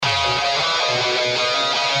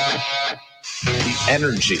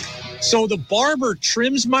energy. So the barber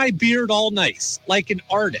trims my beard all nice, like an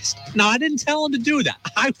artist. Now, I didn't tell him to do that.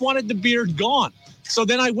 I wanted the beard gone. So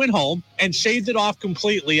then I went home and shaved it off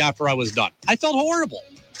completely after I was done. I felt horrible.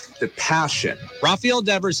 The passion. Rafael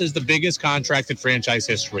Devers is the biggest contract in franchise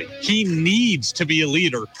history. He needs to be a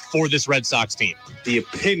leader for this Red Sox team. The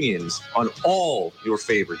opinions on all your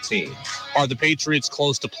favorite teams. Are the Patriots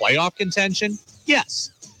close to playoff contention?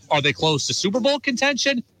 Yes. Are they close to Super Bowl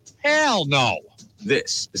contention? Hell no.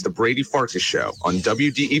 This is the Brady Farkas Show on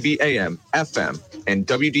WDEV AM, FM, and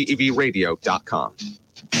WDEVradio.com.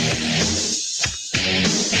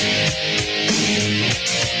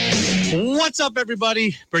 What's up,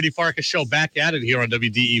 everybody? Brady Farkas Show back at it here on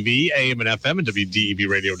WDEV AM and FM and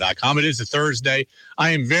WDEVradio.com. It is a Thursday.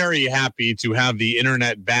 I am very happy to have the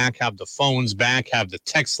internet back, have the phones back, have the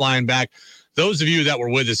text line back. Those of you that were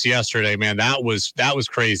with us yesterday, man, that was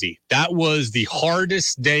crazy. That was the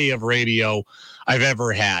hardest day of radio I've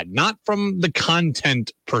ever had. Not from the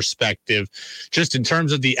content perspective, just in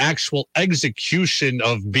terms of the actual execution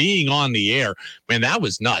of being on the air. Man, that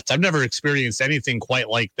was nuts. I've never experienced anything quite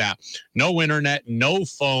like that. No internet, no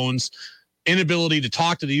phones, inability to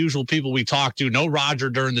talk to the usual people we talk to, no Roger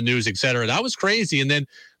during the news, etc. That was crazy. And then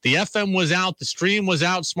the FM was out, the stream was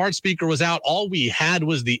out, smart speaker was out. All we had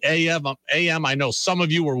was the AM. I know some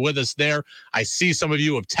of you were with us there. I see some of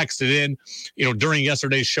you have texted in, during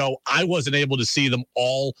yesterday's show. I wasn't able to see them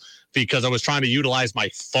all because I was trying to utilize my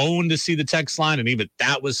phone to see the text line, and even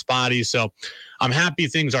that was spotty. So I'm happy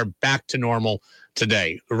things are back to normal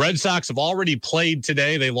today. The Red Sox have already played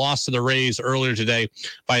today. They lost to the Rays earlier today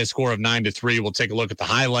by a score of 9-3. We'll take a look at the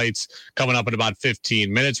highlights coming up in about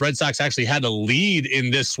 15 minutes. Red Sox actually had a lead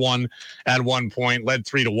in this one at one point, led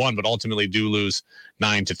 3-1, but ultimately do lose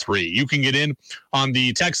 9-3. You can get in on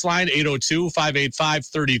the text line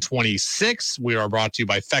 802-585-3026. We are brought to you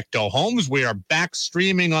by Fecto Homes. We are back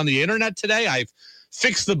streaming on the internet today. I've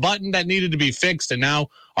fixed the button that needed to be fixed, and now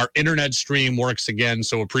our internet stream works again.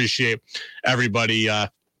 So appreciate everybody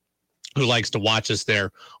who likes to watch us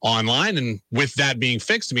there online. And with that being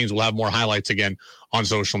fixed, it means we'll have more highlights again on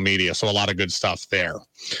social media. So a lot of good stuff there.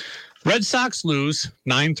 Red Sox lose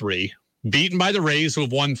 9-3, beaten by the Rays, who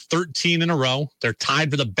have won 13 in a row. They're tied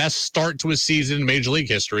for the best start to a season in Major League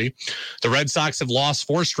history. The Red Sox have lost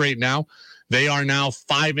 4 straight now. They are now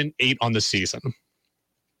 5-8 on the season.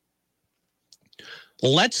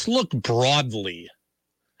 Let's look broadly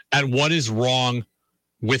at what is wrong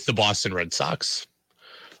with the Boston Red Sox,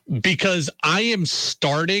 because I am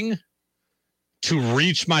starting to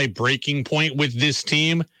reach my breaking point with this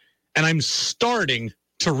team, and I'm starting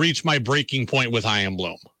to reach my breaking point with Chaim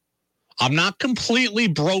Bloom. I'm not completely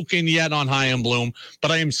broken yet on Chaim Bloom, but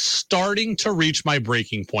I am starting to reach my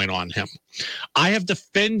breaking point on him. I have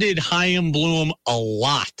defended Chaim Bloom a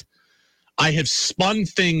lot. I have spun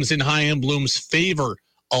things in Chaim Bloom's favor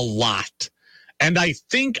a lot. And I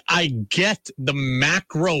think I get the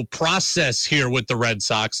macro process here with the Red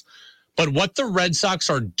Sox, but what the Red Sox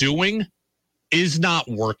are doing is not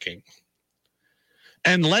working.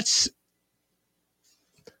 And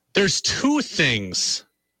there's 2 things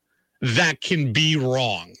that can be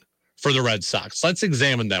wrong for the Red Sox. Let's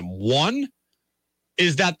examine them. One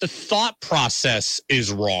is that the thought process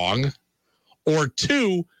is wrong, or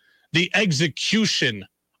 2, the execution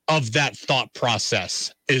of that thought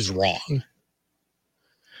process is wrong.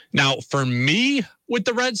 Now, for me, with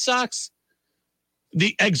the Red Sox,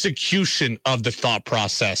 the execution of the thought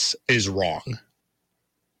process is wrong.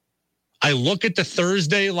 I look at the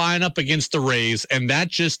Thursday lineup against the Rays, and that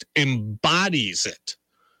just embodies it.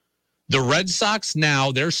 The Red Sox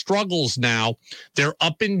now, their struggles now, their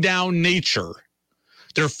up and down nature,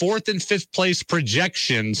 their 4th and 5th place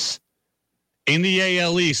projections in the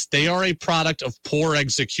AL East, they are a product of poor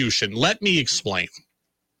execution. Let me explain.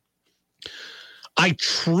 I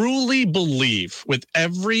truly believe with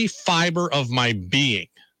every fiber of my being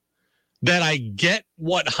that I get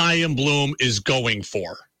what Chaim Bloom is going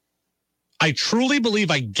for. I truly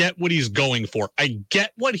believe I get what he's going for. I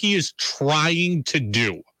get what he is trying to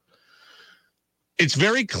do. It's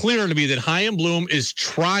very clear to me that Chaim Bloom is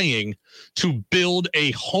trying to build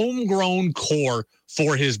a homegrown core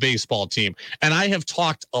for his baseball team. And I have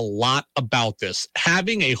talked a lot about this.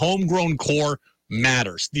 Having a homegrown core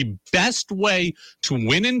matters. The best way to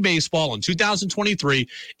win in baseball in 2023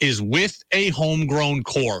 is with a homegrown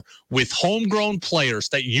core, with homegrown players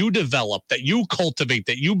that you develop, that you cultivate,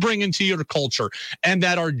 that you bring into your culture, and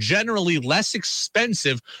that are generally less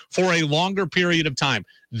expensive for a longer period of time.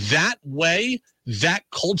 That way, that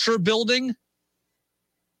culture building,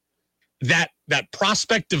 that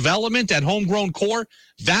prospect development, that homegrown core,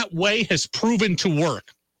 that way has proven to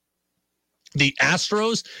work. The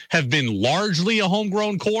Astros have been largely a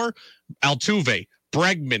homegrown core. Altuve,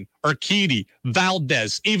 Bregman, Urquidy,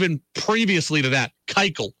 Valdez, even previously to that,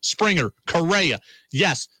 Keuchel, Springer, Correa.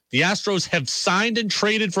 Yes, the Astros have signed and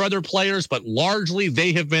traded for other players, but largely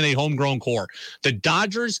they have been a homegrown core. The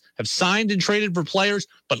Dodgers have signed and traded for players,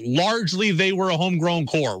 but largely they were a homegrown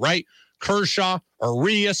core, right? Kershaw,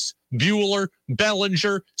 Arias, Buehler,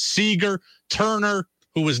 Bellinger, Seager, Turner,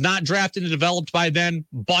 who was not drafted and developed by then,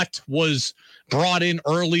 but was brought in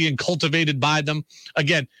early and cultivated by them.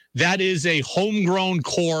 Again, that is a homegrown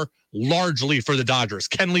core largely for the Dodgers.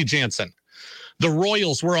 Kenley Jansen. The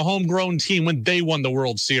Royals were a homegrown team when they won the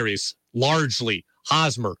World Series, largely.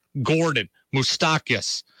 Hosmer, Gordon,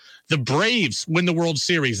 Moustakas. The Braves win the World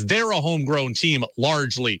Series. They're a homegrown team,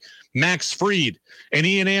 largely. Max Fried and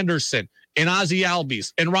Ian Anderson and Ozzie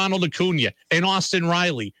Albies and Ronald Acuna and Austin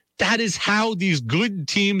Riley. That is how these good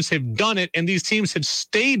teams have done it, and these teams have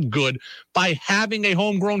stayed good by having a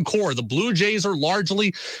homegrown core. The Blue Jays are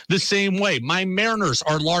largely the same way. My Mariners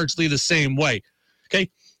are largely the same way.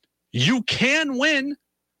 Okay, you can win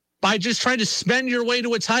by just trying to spend your way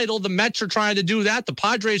to a title. The Mets are trying to do that. The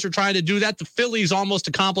Padres are trying to do that. The Phillies almost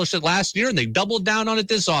accomplished it last year, and they doubled down on it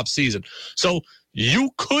this offseason. So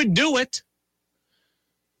you could do it,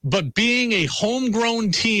 but being a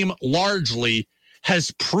homegrown team largely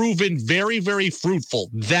has proven very, very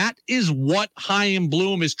fruitful. That is what Chaim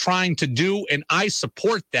Bloom is trying to do, and I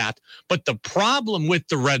support that. But the problem with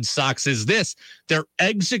the Red Sox is this: their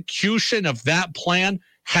execution of that plan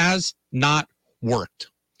has not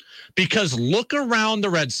worked. Because look around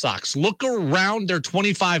the Red Sox, look around their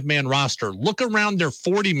 25-man roster, look around their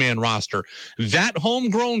 40-man roster. That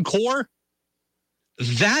homegrown core,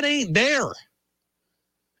 that ain't there.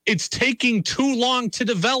 It's taking too long to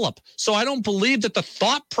develop. So I don't believe that the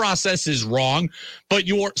thought process is wrong, but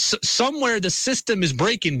somewhere the system is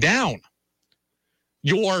breaking down.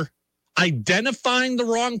 You're identifying the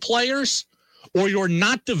wrong players, or you're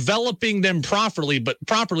not developing them properly,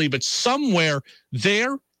 but somewhere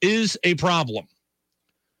there is a problem.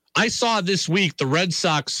 I saw this week the Red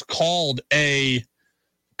Sox called a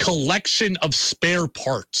collection of spare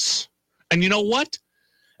parts. And you know what?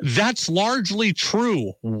 That's largely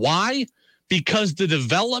true. Why? Because the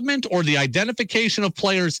development or the identification of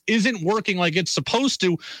players isn't working like it's supposed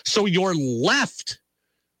to. So you're left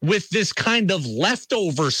with this kind of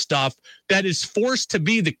leftover stuff that is forced to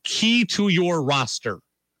be the key to your roster.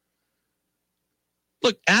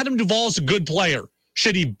 Look, Adam Duvall's a good player.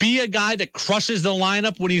 Should he be a guy that crushes the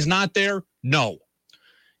lineup when he's not there? No.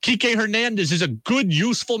 Kike Hernandez is a good,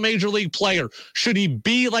 useful major league player. Should he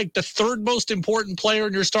be like the third most important player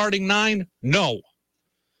in your starting nine? No.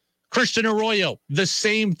 Christian Arroyo, the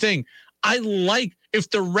same thing.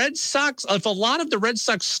 If a lot of the Red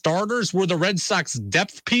Sox starters were the Red Sox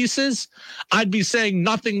depth pieces, I'd be saying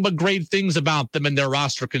nothing but great things about them and their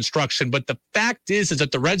roster construction. But the fact is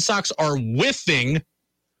that the Red Sox are whiffing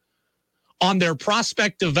on their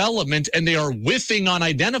prospect development, and they are whiffing on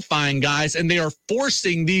identifying guys, and they are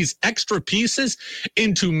forcing these extra pieces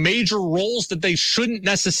into major roles that they shouldn't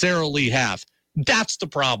necessarily have. That's the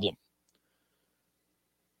problem.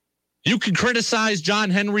 You can criticize John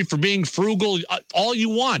Henry for being frugal all you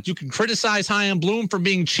want. You can criticize Chaim Bloom for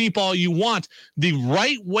being cheap all you want. The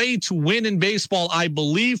right way to win in baseball, I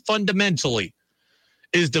believe fundamentally,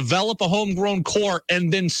 is develop a homegrown core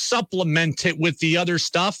and then supplement it with the other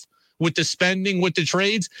stuff, with the spending, with the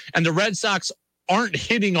trades. And the Red Sox aren't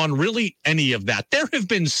hitting on really any of that. There have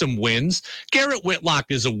been some wins. Garrett Whitlock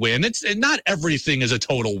is a win. Not everything is a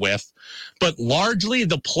total whiff, but largely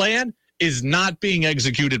the plan is not being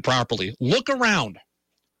executed properly. Look around.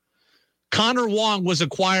 Connor Wong was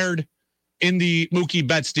acquired in the Mookie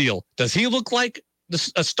Betts deal. Does he look like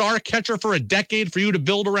a star catcher for a decade for you to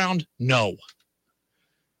build around? No.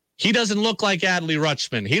 He doesn't look like Adley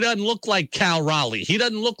Rutschman. He doesn't look like Cal Raleigh. He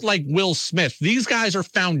doesn't look like Will Smith. These guys are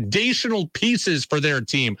foundational pieces for their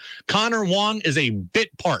team. Connor Wong is a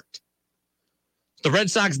bit part. The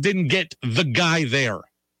Red Sox didn't get the guy there.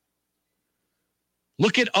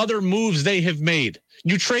 Look at other moves they have made.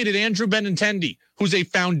 You traded Andrew Benintendi, who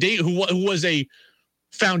was a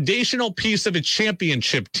foundational piece of a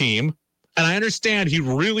championship team. And I understand he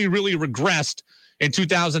really, really regressed in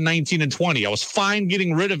 2019 and 20. I was fine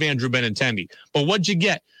getting rid of Andrew Benintendi. But what'd you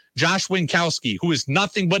get? Josh Winkowski, who is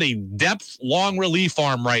nothing but a depth long relief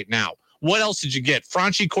arm right now. What else did you get?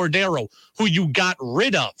 Franchi Cordero, who you got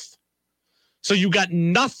rid of. So you got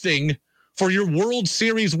nothing for your World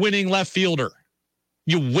Series winning left fielder.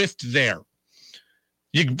 You whiffed there.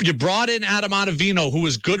 You brought in Adam Ottavino, who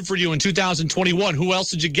was good for you in 2021. Who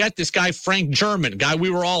else did you get? This guy, Frank German, guy we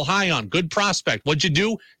were all high on. Good prospect. What'd you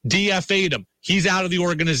do? DFA'd him. He's out of the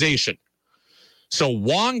organization. So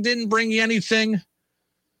Wong didn't bring you anything.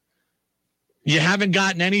 You haven't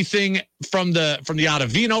gotten anything from the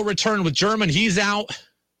Ottavino return with German. He's out.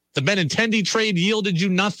 The Benintendi trade yielded you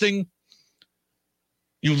nothing.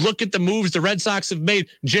 You look at the moves the Red Sox have made.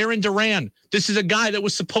 Jarren Duran, this is a guy that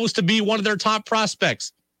was supposed to be one of their top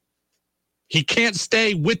prospects. He can't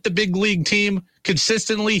stay with the big league team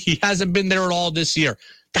consistently. He hasn't been there at all this year.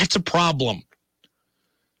 That's a problem.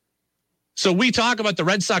 So we talk about the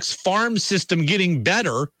Red Sox farm system getting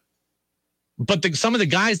better, but some of the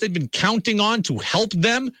guys they've been counting on to help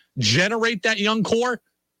them generate that young core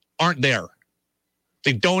aren't there.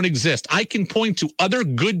 They don't exist. I can point to other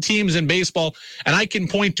good teams in baseball, and I can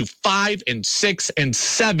point to 5 and 6 and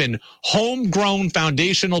 7 homegrown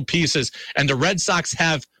foundational pieces, and the Red Sox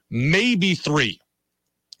have maybe 3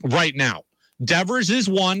 right now. Devers is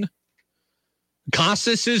 1,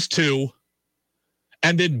 Casas is 2,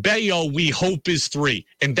 and then Bayo, we hope, is 3,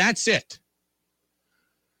 and that's it.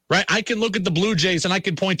 Right? I can look at the Blue Jays, and I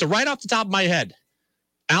can point to right off the top of my head,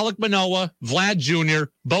 Alek Manoah, Vlad Jr.,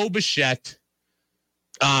 Bo Bichette,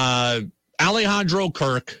 Alejandro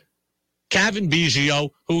Kirk, Kevin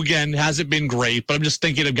Biggio, who again hasn't been great, but I'm just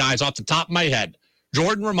thinking of guys off the top of my head.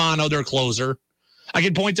 Jordan Romano, their closer. I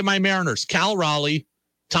can point to my Mariners, Cal Raleigh,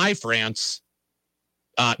 Ty France,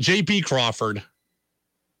 J.P. Crawford,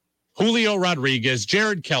 Julio Rodriguez,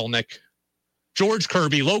 Jared Kelenic, George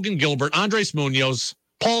Kirby, Logan Gilbert, Andres Munoz,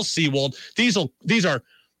 Paul Sewald. These are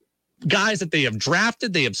guys that they have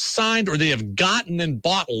drafted, they have signed, or they have gotten and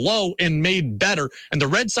bought low and made better. And the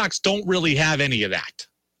Red Sox don't really have any of that.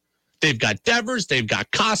 They've got Devers, they've got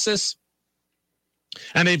Casas,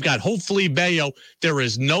 and they've got hopefully Bayo. There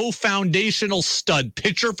is no foundational stud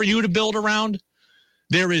pitcher for you to build around.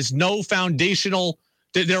 There is no foundational,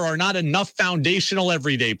 there are not enough foundational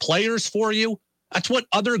everyday players for you. That's what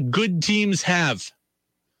other good teams have.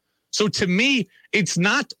 So to me, it's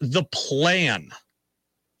not the plan.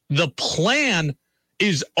 The plan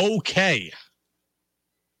is okay.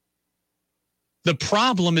 The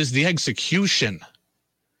problem is the execution.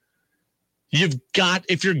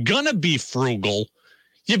 If you're going to be frugal,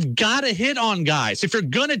 you've got to hit on guys. If you're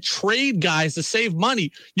going to trade guys to save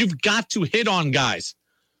money, you've got to hit on guys.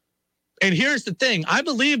 And here's the thing. I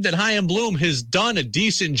believe that Chaim Bloom has done a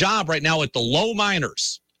decent job right now at the low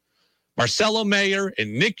minors. Marcelo Mayer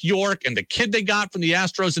and Nick York and the kid they got from the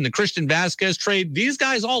Astros in the Christian Vasquez trade, these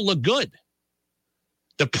guys all look good.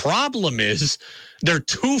 The problem is they're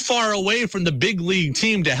too far away from the big league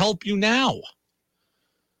team to help you now.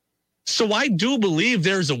 So I do believe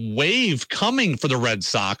there's a wave coming for the Red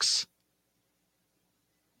Sox.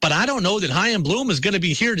 But I don't know that Chaim Bloom is going to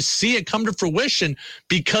be here to see it come to fruition,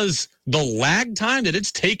 because the lag time that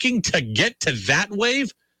it's taking to get to that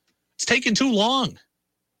wave, it's taking too long.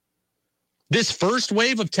 This first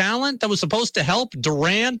wave of talent that was supposed to help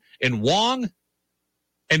Duran and Wong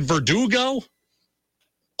and Verdugo,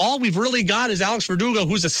 all we've really got is Alex Verdugo,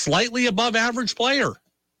 who's a slightly above average player.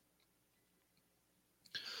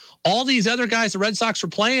 All these other guys the Red Sox are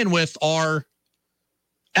playing with are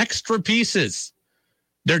extra pieces.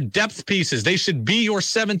 They're depth pieces. They should be your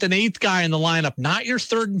 7th and 8th guy in the lineup, not your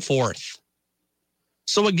 3rd and 4th.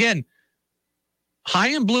 So again,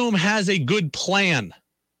 Chaim Bloom has a good plan.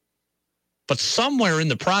 But somewhere in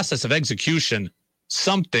the process of execution,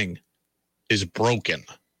 something is broken.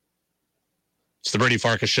 It's the Brady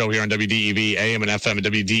Farkas Show here on WDEV, AM and FM at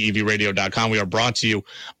WDEVradio.com. We are brought to you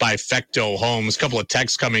by Fecto Homes. A couple of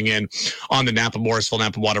texts coming in on the Napa Morrisville,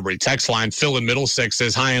 Napa Waterbury text line. Phil in Middlesex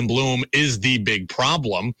says Chaim Bloom is the big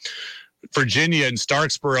problem. Virginia in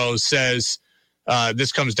Starksboro says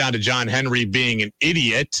this comes down to John Henry being an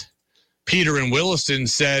idiot. Peter in Williston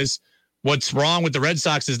says, what's wrong with the Red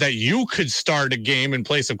Sox is that you could start a game in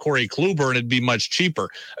place of Corey Kluber and it'd be much cheaper.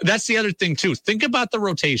 That's the other thing, too. Think about the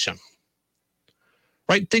rotation,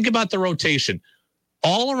 right? Think about the rotation.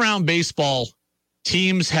 All around baseball,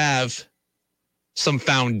 teams have some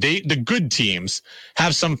the good teams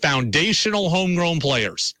have some foundational homegrown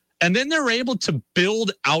players, and then they're able to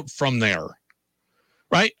build out from there,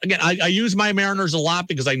 right? Again, I use my Mariners a lot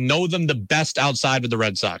because I know them the best outside of the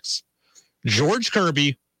Red Sox. George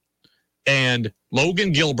Kirby and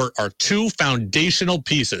Logan Gilbert are 2 foundational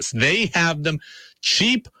pieces. They have them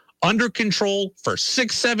cheap, under control for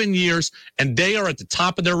 6-7 years, and they are at the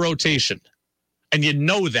top of their rotation. And you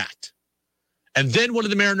know that. And then what do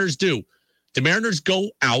the Mariners do? The Mariners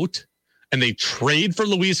go out and they trade for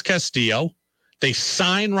Luis Castillo. They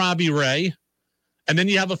sign Robbie Ray. And then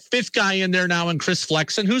you have a fifth guy in there now in Chris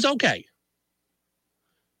Flexen, who's okay.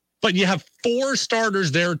 But you have 4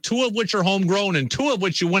 starters there, 2 of which are homegrown and 2 of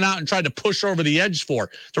which you went out and tried to push over the edge for.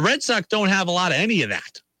 The Red Sox don't have a lot of any of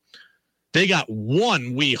that. They got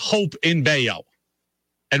 1, we hope, in Bayo.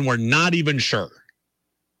 And we're not even sure.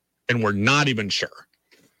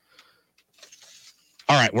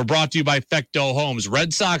 All right, we're brought to you by Fecto Homes.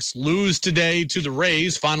 Red Sox lose today to the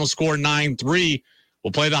Rays. Final score 9-3.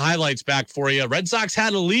 We'll play the highlights back for you. Red Sox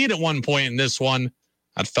had a lead at one point in this one.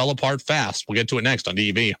 That fell apart fast. We'll get to it next on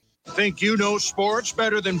DEV. Think you know sports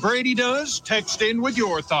better than Brady does? Text in with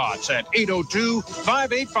your thoughts at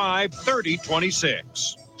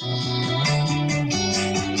 802-585-3026.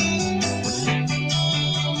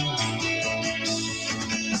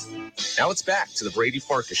 Now it's back to the Brady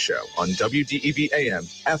Farkas Show on WDEV AM,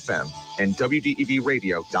 FM, and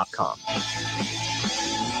WDEVradio.com.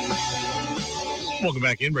 Welcome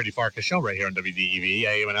back in, Brady Farkas Show, right here on WDEV,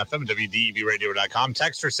 AM and FM, and WDEVradio.com.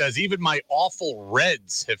 Texter says, even my awful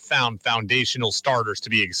Reds have found foundational starters to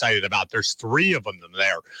be excited about. There's 3 of them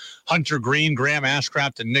there. Hunter Green, Graham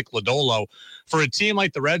Ashcraft, and Nick Lodolo. For a team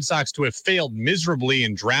like the Red Sox to have failed miserably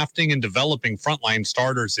in drafting and developing frontline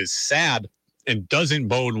starters is sad and doesn't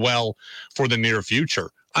bode well for the near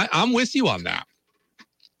future. I'm with you on that.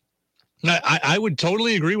 I would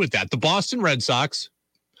totally agree with that. The Boston Red Sox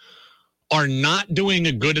are not doing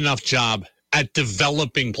a good enough job at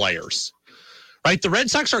developing players, right? The Red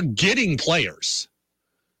Sox are getting players.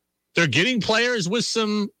 They're getting players with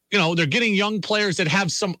some, they're getting young players that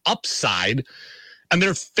have some upside, and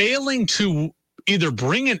they're failing to either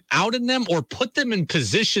bring it out in them or put them in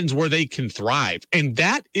positions where they can thrive. And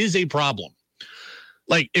that is a problem.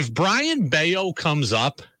 Like, if Brian Bayo comes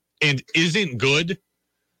up and isn't good,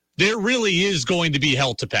 there really is going to be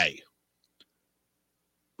hell to pay.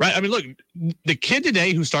 Right? I mean, look, the kid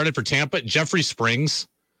today who started for Tampa, Jeffrey Springs,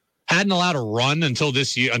 hadn't allowed a run until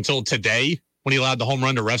today when he allowed the home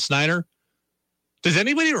run to Ref Snyder. Does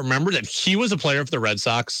anybody remember that he was a player for the Red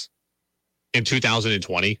Sox in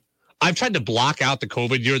 2020? I've tried to block out the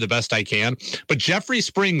COVID year the best I can, but Jeffrey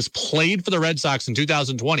Springs played for the Red Sox in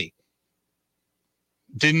 2020.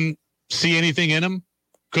 Didn't see anything in him.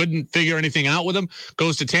 Couldn't figure anything out with him.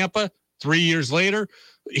 Goes to Tampa 3 years later.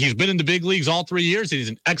 He's been in the big leagues all 3 years. He's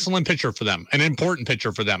an excellent pitcher for them, an important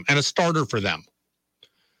pitcher for them, and a starter for them.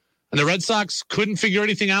 And the Red Sox couldn't figure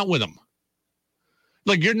anything out with him.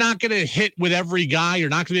 Like, you're not going to hit with every guy. You're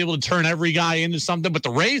not going to be able to turn every guy into something. But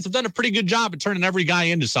the Rays have done a pretty good job at turning every guy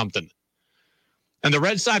into something. And the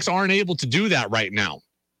Red Sox aren't able to do that right now.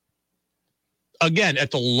 Again,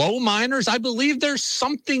 at the low minors, I believe there's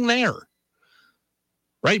something there.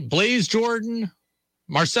 Right? Blaze Jordan,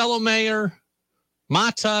 Marcelo Mayer,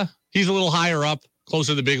 Mata, he's a little higher up,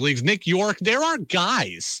 closer to the big leagues. Nick York, there are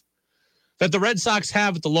guys that the Red Sox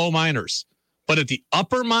have at the low minors. But at the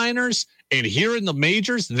upper minors and here in the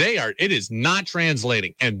majors, it is not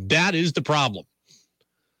translating. And that is the problem.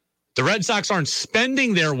 The Red Sox aren't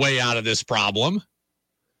spending their way out of this problem.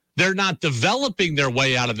 They're not developing their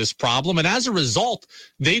way out of this problem. And as a result,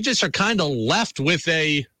 they just are kind of left with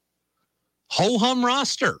a ho-hum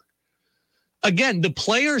roster. Again, the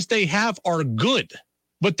players they have are good,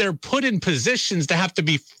 but they're put in positions to have to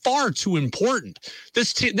be far too important.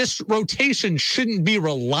 This rotation shouldn't be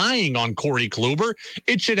relying on Corey Kluber.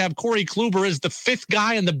 It should have Corey Kluber as the 5th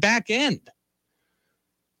guy in the back end.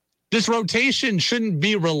 This rotation shouldn't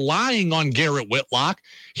be relying on Garrett Whitlock.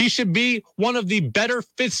 He should be one of the better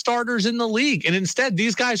 5th starters in the league. And instead,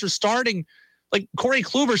 these guys are starting, like Corey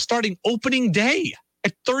Kluber starting opening day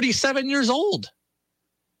at 37 years old.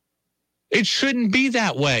 It shouldn't be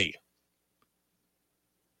that way.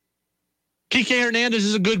 Kike Hernandez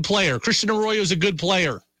is a good player. Christian Arroyo is a good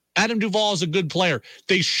player. Adam Duvall is a good player.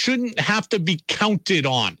 They shouldn't have to be counted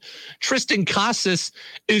on. Tristan Casas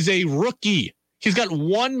is a rookie. He's got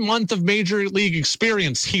 1 month of major league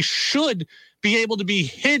experience. He should be able to be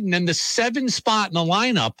hidden in the 7 spot in the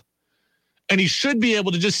lineup, and he should be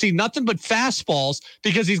able to just see nothing but fastballs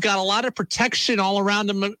because he's got a lot of protection all around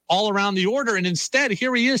him, all around the order. And instead,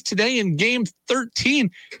 here he is today in game 13,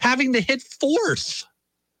 having to hit 4th.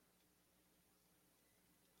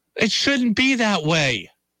 It shouldn't be that way.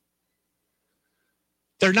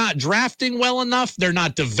 They're not drafting well enough. They're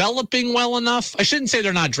not developing well enough. I shouldn't say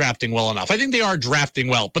they're not drafting well enough. I think they are drafting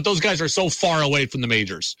well, but those guys are so far away from the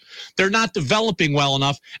majors. They're not developing well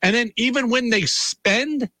enough. And then even when they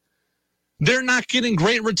spend, they're not getting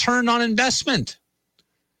great return on investment.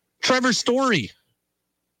 Trevor Story,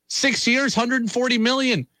 6 years, $140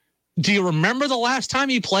 million. Do you remember the last time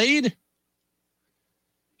he played?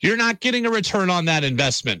 You're not getting a return on that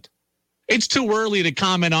investment. It's too early to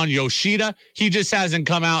comment on Yoshida. He just hasn't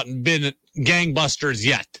come out and been gangbusters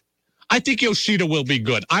yet. I think Yoshida will be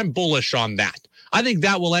good. I'm bullish on that. I think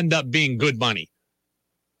that will end up being good money.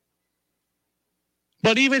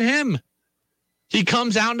 But even him, he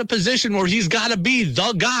comes out in a position where he's got to be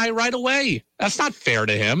the guy right away. That's not fair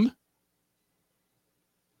to him.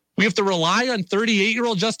 We have to rely on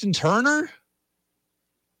 38-year-old Justin Turner?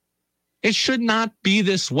 It should not be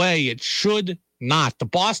this way. It should not. The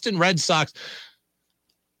Boston Red Sox,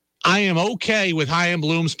 I am okay with Chaim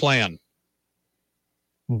Bloom's plan.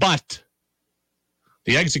 But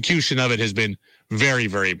the execution of it has been very,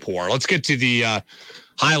 very poor. Let's get to the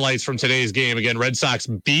highlights from today's game. Again, Red Sox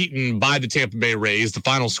beaten by the Tampa Bay Rays. The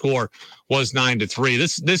final score was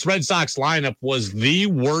 9-3. This Red Sox lineup was the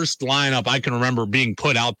worst lineup I can remember being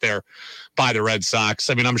put out there by the Red Sox.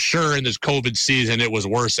 I mean, I'm sure in this COVID season it was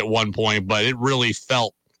worse at one point, but it really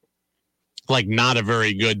felt like not a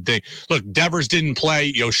very good thing. Look, Devers didn't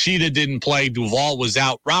play. Yoshida didn't play. Duvall was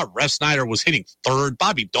out. Rob Refsnyder was hitting third.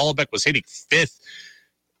 Bobby Dahlbeck was hitting fifth.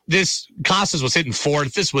 Costas was hitting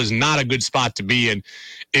fourth. This was not a good spot to be in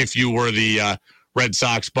if you were the Red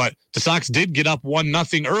Sox. But the Sox did get up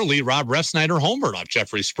 1-0 early. Rob Refsnyder homered off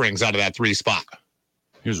Jeffrey Springs out of that 3 spot.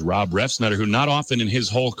 Here's Rob Refsnyder, who not often in his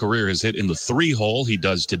whole career has hit in the 3 hole. He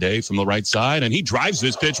does today from the right side, and he drives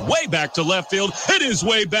this pitch way back to left field. It is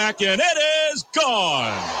way back, and it is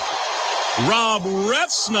gone. Rob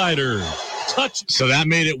Refsnyder. Touch. So that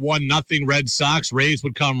made it 1-0 Red Sox. Rays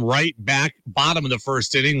would come right back, bottom of the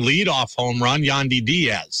first inning, leadoff home run, Yandy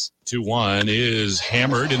Diaz. 2-1 is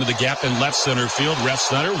hammered into the gap in left center field.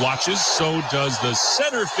 Refsnyder watches, so does the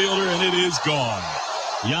center fielder, and it is gone.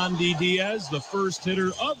 Yandy Diaz, the first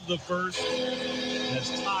hitter of the first,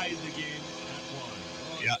 has tied the game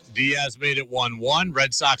at 1. Yeah, Diaz made it 1-1.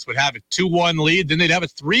 Red Sox would have a 2-1 lead. Then they'd have a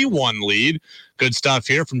 3-1 lead. Good stuff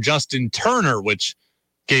here from Justin Turner, which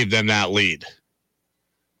gave them that lead.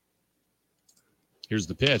 Here's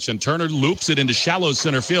the pitch, and Turner loops it into shallow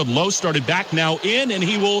center field. Lowe started back, now in, and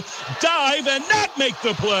he will dive and not make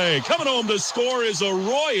the play. Coming home to score is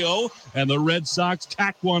Arroyo, and the Red Sox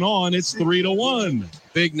tack one on. It's 3-1.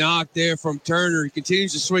 Big knock there from Turner. He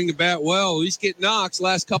continues to swing the bat well. He's getting knocks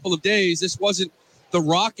last couple of days. This wasn't the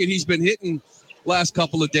rocket he's been hitting last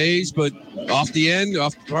couple of days, but off the end,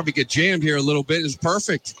 probably get jammed here a little bit. It's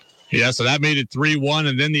perfect. Yeah, so that made it 3-1,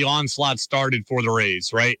 and then the onslaught started for the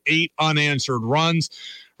Rays, right? 8 unanswered runs.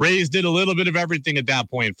 Rays did a little bit of everything at that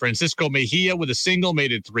point. Francisco Mejia with a single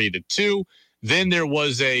made it 3-2. Then there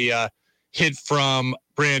was a hit from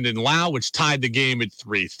Brandon Lau, which tied the game at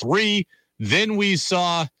 3-3. Then we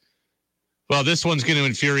saw, well, this one's going to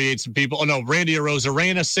infuriate some people. Oh, no, Randy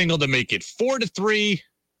Arozarena single to make it 4-3.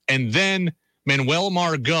 And then Manuel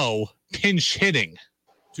Margot pinch hitting.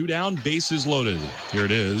 2 down, bases loaded. Here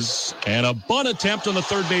it is. And a bunt attempt on the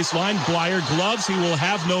third base line. Blyer gloves. He will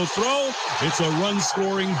have no throw. It's a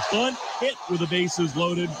run-scoring bunt hit with the bases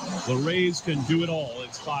loaded. The Rays can do it all.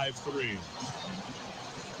 It's 5-3.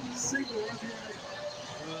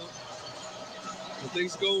 Well, when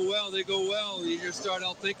things go well, they go well. You just start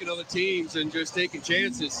out thinking other teams and just taking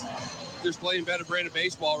chances. Just playing better brand of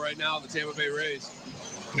baseball right now, the Tampa Bay Rays.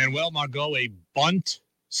 Manuel Margot, a bunt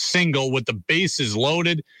single with the bases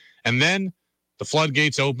loaded, and then the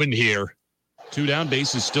floodgates opened here. 2 down,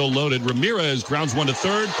 bases still loaded. Ramirez grounds one to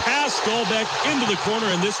third, pass Dahlbeck into the corner,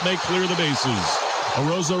 and this may clear the bases.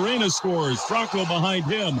 Arozarena scores. Franco behind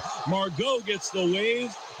him. Margot gets the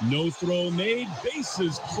wave. No throw made.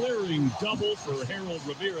 Bases clearing double for Harold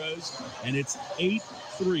Ramirez, and it's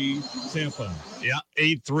 8-3 Tampa. Yeah,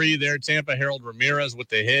 8-3 there. Tampa. Harold Ramirez with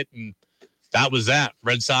the hit, and that was that.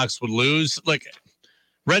 Red Sox would lose. Like,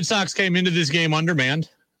 Red Sox came into this game undermanned.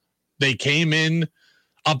 They came in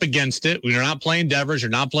up against it. You're not playing Devers.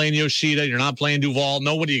 You're not playing Yoshida. You're not playing Duvall.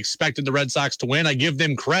 Nobody expected the Red Sox to win. I give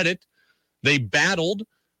them credit. They battled,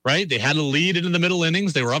 right? They had a lead into the middle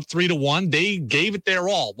innings. They were up 3-1. They gave it their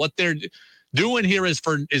all. What they're doing here is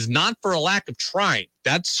not for a lack of trying.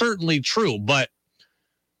 That's certainly true, but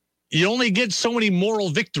you only get so many moral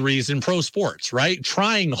victories in pro sports, right?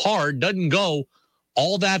 Trying hard doesn't go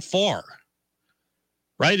all that far.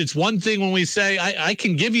 Right? It's one thing when we say, I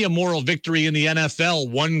can give you a moral victory in the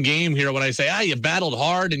NFL, one game here when I say, you battled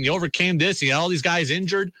hard and you overcame this, you got all these guys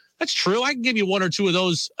injured. That's true. I can give you 1 or 2 of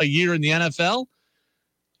those a year in the NFL.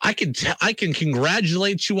 I can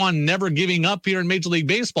congratulate you on never giving up here in Major League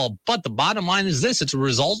Baseball. But the bottom line is this. It's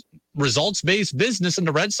a results-based business, and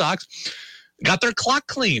the Red Sox got their clock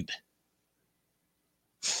cleaned.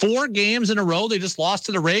 4 games in a row. They just lost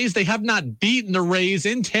to the Rays. They have not beaten the Rays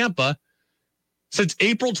in Tampa Since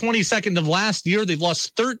April 22nd of last year, they've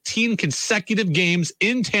lost 13 consecutive games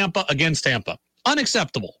in Tampa against Tampa.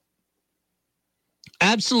 Unacceptable.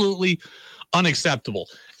 Absolutely unacceptable.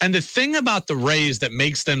 And the thing about the Rays that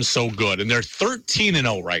makes them so good, and they're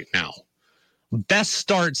 13-0 right now, best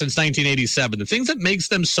start since 1987. The things that makes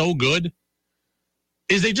them so good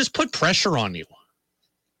is they just put pressure on you.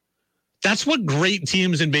 That's what great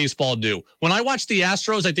teams in baseball do. When I watch the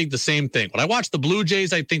Astros, I think the same thing. When I watch the Blue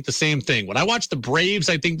Jays, I think the same thing. When I watch the Braves,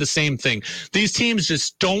 I think the same thing. These teams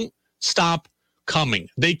just don't stop coming.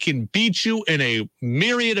 They can beat you in a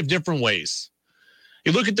myriad of different ways.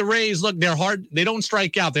 You look at the Rays, look, they're hard. They don't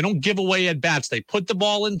strike out. They don't give away at bats. They put the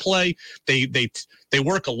ball in play. They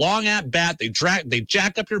work a long at bat. They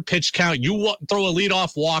jack up your pitch count. You throw a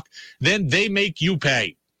leadoff walk. Then they make you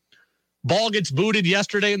pay. Ball gets booted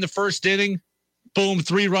yesterday in the first inning. Boom,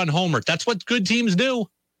 3-run homer. That's what good teams do.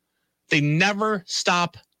 They never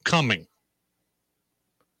stop coming.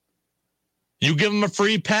 You give them a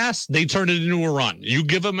free pass, they turn it into a run. You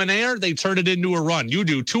give them an error, they turn it into a run. You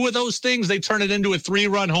do two of those things, they turn it into a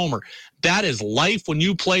 3-run homer. That is life when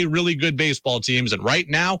you play really good baseball teams. And right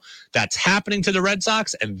now, that's happening to the Red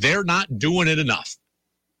Sox, and they're not doing it enough.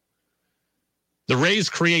 The Rays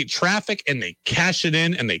create traffic, and they cash it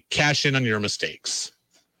in, and they cash in on your mistakes.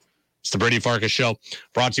 It's the Brady Farkas Show,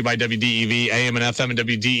 brought to you by WDEV, AM and FM, and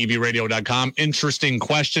WDEVradio.com. Interesting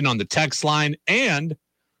question on the text line, and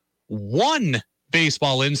one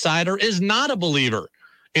baseball insider is not a believer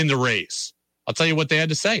in the Rays. I'll tell you what they had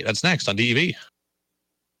to say. That's next on DEV.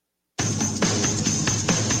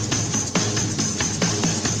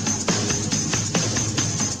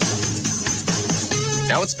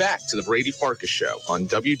 Now it's back to the Brady Farkas Show on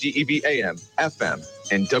WDEV AM, FM,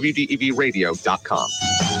 and WDEVradio.com.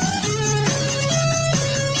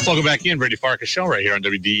 Welcome back in, Brady Farkas Show right here on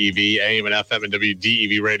WDEV, AM and FM, and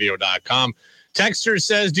WDEVradio.com. Texter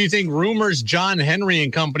says, do you think rumors John Henry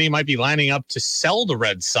and company might be lining up to sell the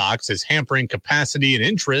Red Sox is hampering capacity and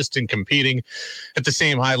interest in competing at the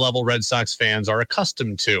same high level Red Sox fans are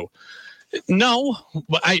accustomed to? No,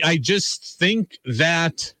 but I just think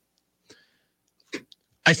that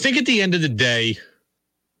at the end of the day,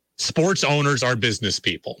 sports owners are business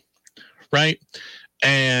people, right?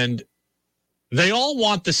 And they all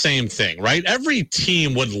want the same thing, right? Every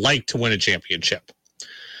team would like to win a championship.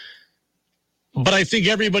 But I think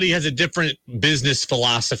everybody has a different business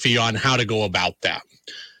philosophy on how to go about that.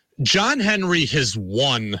 John Henry has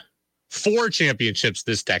won 4 championships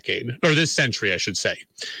this decade, or this century, I should say.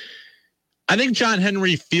 I think John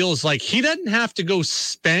Henry feels like he doesn't have to go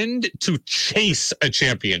spend to chase a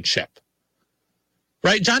championship,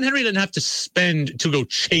 right? John Henry doesn't have to spend to go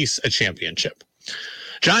chase a championship.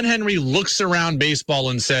 John Henry looks around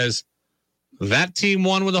baseball and says, that team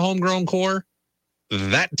won with a homegrown core.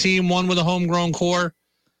 That team won with a homegrown core.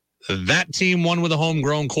 That team won with a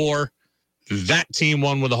homegrown core. That team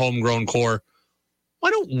won with a homegrown core. Why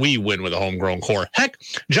don't we win with a homegrown core? Heck,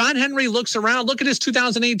 John Henry looks around. Look at his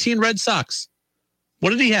 2018 Red Sox.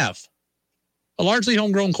 What did he have? A largely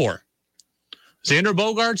homegrown core. Xander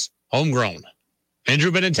Bogaerts, homegrown. Andrew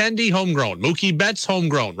Benintendi, homegrown. Mookie Betts,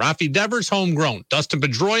 homegrown. Rafi Devers, homegrown. Dustin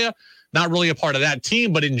Pedroia, not really a part of that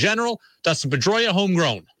team, but in general, Dustin Pedroia,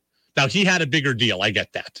 homegrown. Now, he had a bigger deal. I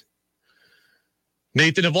get that.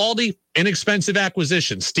 Nathan Eovaldi, inexpensive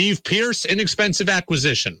acquisition. Steve Pearce, inexpensive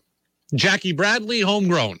acquisition. Jackie Bradley,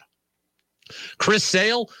 homegrown. Chris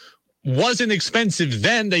Sale was inexpensive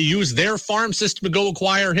then. They used their farm system to go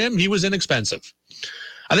acquire him. He was inexpensive.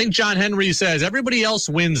 I think John Henry says everybody else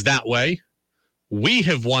wins that way. We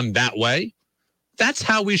have won that way. That's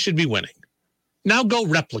how we should be winning. Now go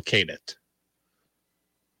replicate it.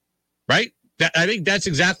 Right? I think that's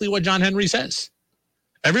exactly what John Henry says.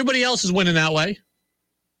 Everybody else is winning that way.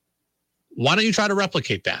 Why don't you try to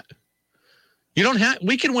replicate that?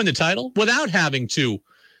 We can win the title without having to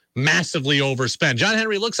massively overspend. John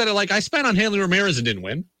Henry looks at it like, I spent on Hanley Ramirez and didn't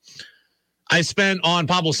win. I spent on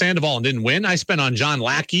Pablo Sandoval and didn't win. I spent on John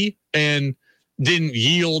Lackey and didn't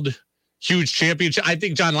yield huge championship. I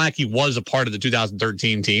think John Lackey was a part of the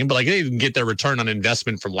 2013 team, but they didn't get their return on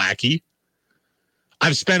investment from Lackey.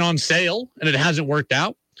 I've spent on Sale, and it hasn't worked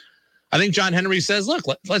out. I think John Henry says, look,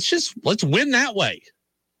 let's win that way.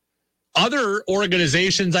 Other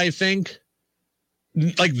organizations, I think,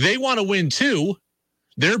 they want to win too.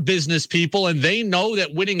 They're business people, and they know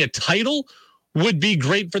that winning a title would be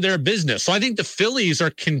great for their business. So I think the Phillies are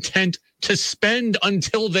content to spend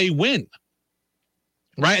until they win.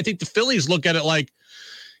 Right? I think the Phillies look at it like,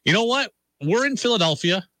 you know what? We're in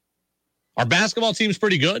Philadelphia. Our basketball team's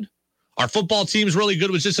pretty good. Our football team's really good.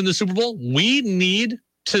 It was just in the Super Bowl. We need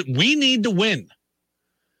to win.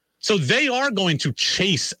 So they are going to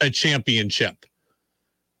chase a championship.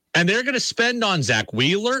 And they're going to spend on Zach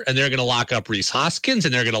Wheeler, and they're going to lock up Reese Hoskins,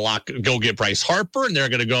 and they're going to go get Bryce Harper, and they're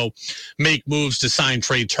going to go make moves to sign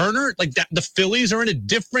Trey Turner. Like that, the Phillies are in a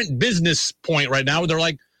different business point right now where they're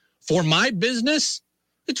like, for my business,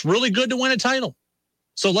 it's really good to win a title.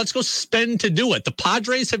 So let's go spend to do it. The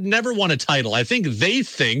Padres have never won a title. I think they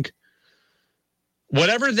think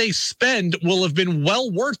whatever they spend will have been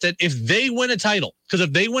well worth it if they win a title. Because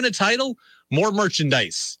if they win a title, more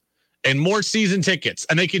merchandise and more season tickets,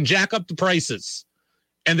 and they can jack up the prices,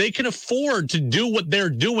 and they can afford to do what they're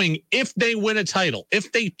doing if they win a title,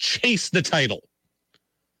 if they chase the title.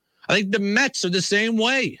 I think the Mets are the same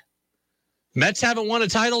way. Mets haven't won a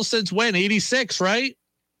title since when? 86, right?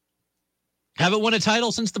 Haven't won a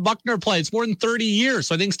title since the Buckner play. It's more than 30 years.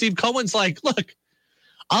 So I think Steve Cohen's like, look,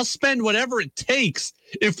 I'll spend whatever it takes.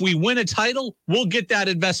 If we win a title, we'll get that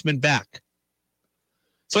investment back.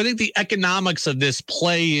 So I think the economics of this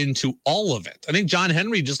play into all of it. I think John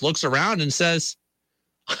Henry just looks around and says,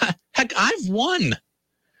 heck, I've won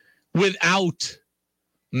without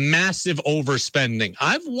massive overspending.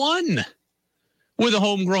 I've won with a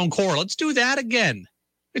homegrown core. Let's do that again.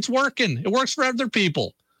 It's working. It works for other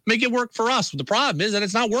people. Make it work for us. But the problem is that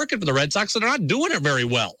it's not working for the Red Sox, so they're not doing it very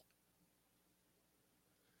well.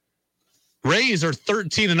 Rays are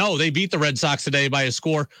 13-0. They beat the Red Sox today by a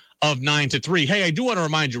score of 9-3. Hey, I do want to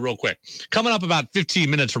remind you real quick. Coming up about 15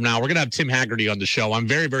 minutes from now, we're going to have Tim Hagerty on the show. I'm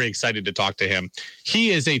very, very excited to talk to him. He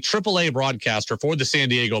is a AAA broadcaster for the San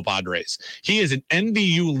Diego Padres. He is an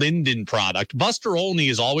NVU Lyndon product. Buster Olney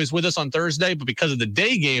is always with us on Thursday, but because of the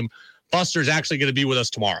day game, Buster's actually going to be with us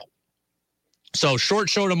tomorrow. So short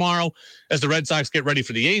show tomorrow as the Red Sox get ready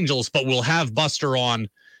for the Angels, but we'll have Buster on,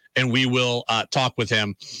 and we will talk with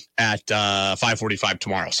him at 5:45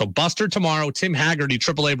 tomorrow. So Buster tomorrow, Tim Hagerty,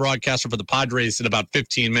 AAA broadcaster for the Padres in about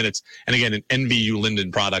 15 minutes. And again, an NVU Lyndon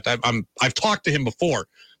product. I've talked to him before,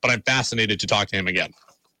 but I'm fascinated to talk to him again.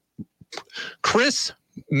 Chris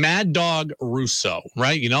Mad Dog Russo,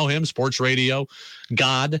 right? You know him, sports radio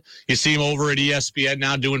god. You see him over at ESPN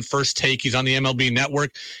now doing First Take. He's on the MLB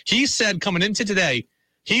Network. He said coming into today,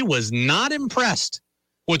 he was not impressed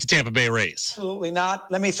with the Tampa Bay Rays. Absolutely not.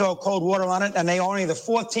 Let me throw cold water on it. And they are only the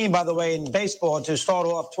fourth team, by the way, in baseball to start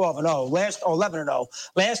off 12-0, 11-0.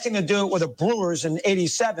 Last team to do it were the Brewers in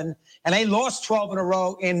 87, and they lost 12 in a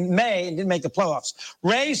row in May and didn't make the playoffs.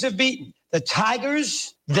 Rays have beaten the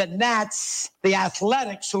Tigers, the Nats, the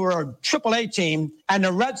Athletics, who are a AAA team, and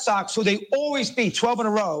the Red Sox, who they always beat 12 in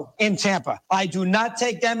a row in Tampa. I do not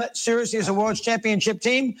take them seriously as a World Championship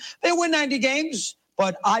team. They win 90 games.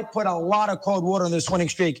 But I put a lot of cold water on this winning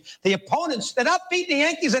streak. The opponents, they're not beating the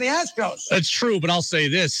Yankees and the Astros. That's true, but I'll say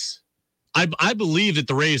this. I believe that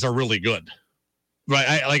the Rays are really good.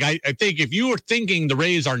 Right? I think if you are thinking the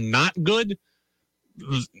Rays are not good,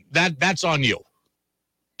 that's on you.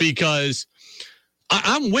 Because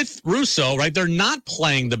I'm with Russo, right? They're not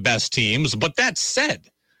playing the best teams, but that said,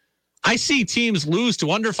 I see teams lose to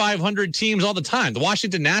under 500 teams all the time. The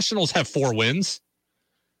Washington Nationals have 4 wins.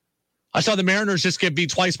 I saw the Mariners just get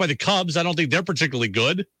beat twice by the Cubs. I don't think they're particularly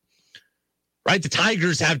good. Right? The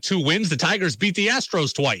Tigers have 2 wins. The Tigers beat the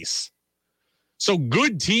Astros twice. So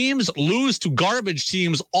good teams lose to garbage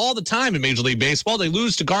teams all the time in Major League Baseball. They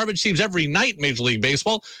lose to garbage teams every night in Major League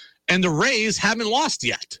Baseball. And the Rays haven't lost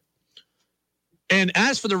yet. And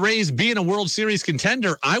as for the Rays being a World Series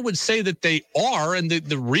contender, I would say that they are. And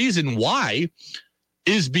the reason why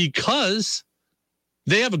is because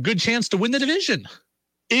they have a good chance to win the division.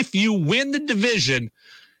 If you win the division,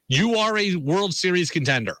 you are a World Series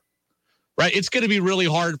contender, right? It's going to be really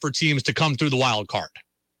hard for teams to come through the wild card.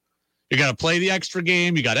 You got to play the extra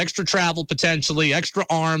game. You got extra travel, potentially, extra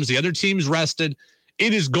arms. The other team's rested.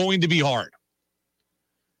 It is going to be hard.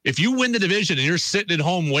 If you win the division and you're sitting at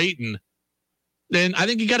home waiting, then I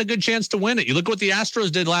think you got a good chance to win it. You look at what the Astros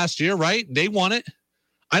did last year, right? They won it.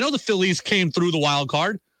 I know the Phillies came through the wild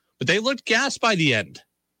card, but they looked gassed by the end.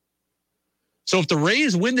 So if the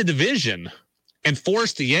Rays win the division and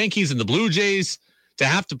force the Yankees and the Blue Jays to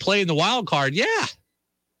have to play in the wild card, yeah,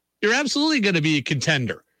 you're absolutely going to be a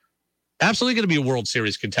contender. Absolutely going to be a World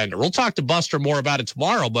Series contender. We'll talk to Buster more about it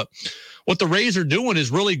tomorrow, but what the Rays are doing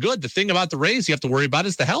is really good. The thing about the Rays you have to worry about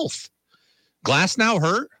is the health. Glass now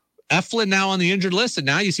hurt. Eflin now on the injured list, and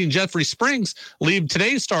now you've seen Jeffrey Springs leave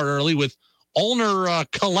today's start early with ulnar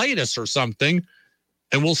colitis or something.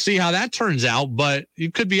 And we'll see how that turns out, but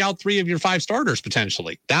you could be out 3 of your 5 starters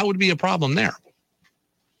potentially. That would be a problem there.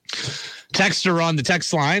 Texter on the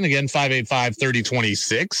text line, again,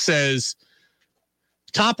 585-3026, says,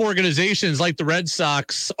 top organizations like the Red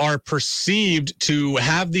Sox are perceived to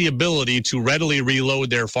have the ability to readily reload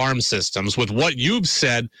their farm systems. With what you've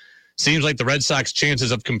said, seems like the Red Sox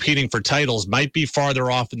chances of competing for titles might be farther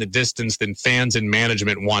off in the distance than fans and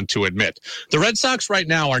management want to admit. The Red Sox right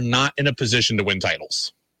now are not in a position to win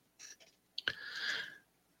titles.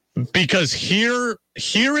 Because here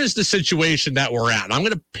is the situation that we're at. And I'm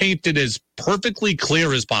going to paint it as perfectly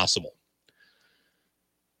clear as possible.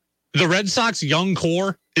 The Red Sox young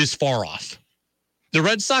core is far off. The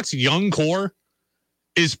Red Sox young core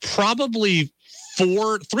is probably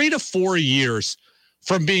 3 to 4 years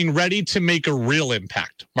from being ready to make a real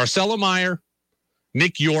impact. Marcelo Meyer,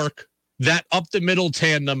 Nick York, that up-the-middle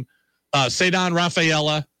tandem, Ceddanne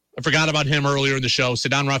Rafaela. I forgot about him earlier in the show.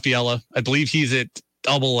 Ceddanne Rafaela, I believe he's at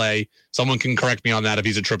AA. Someone can correct me on that if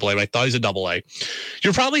he's a AAA, but I thought he's a AA.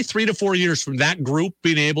 You're probably 3 to 4 years from that group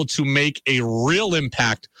being able to make a real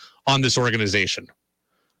impact on this organization.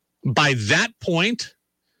 By that point,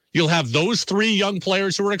 you'll have those 3 young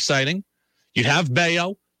players who are exciting. You'd have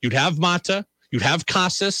Bayo, you'd have Mata, you'd have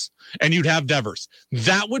Casas, and you'd have Devers.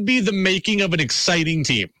 That would be the making of an exciting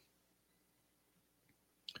team.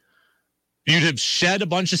 You'd have shed a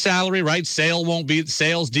bunch of salary, right?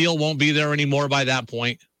 Sales deal won't be there anymore by that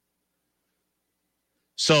point.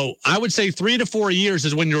 So I would say 3 to 4 years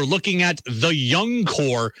is when you're looking at the young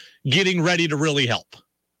core getting ready to really help.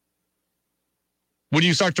 When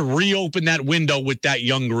you start to reopen that window with that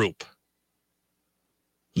young group.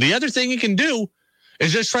 The other thing you can do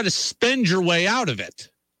is just try to spend your way out of it,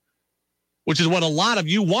 which is what a lot of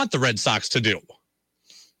you want the Red Sox to do.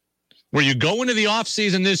 Where you go into the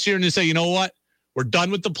offseason this year and you say, you know what? We're done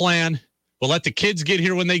with the plan. We'll let the kids get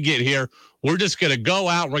here when they get here. We're just going to go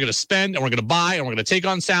out, and we're going to spend, and we're going to buy, and we're going to take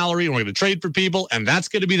on salary, and we're going to trade for people, and that's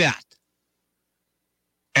going to be that.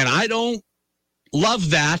 And I don't love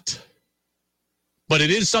that, but it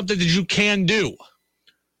is something that you can do.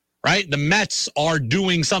 Right? The Mets are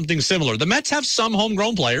doing something similar. The Mets have some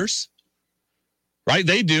homegrown players. Right?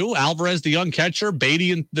 They do. Alvarez, the young catcher,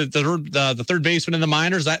 Brady, and the third baseman in the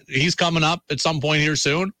minors, that he's coming up at some point here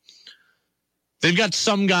soon. They've got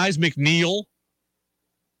some guys, McNeil,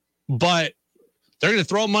 but they're going to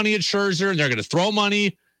throw money at Scherzer, and they're going to throw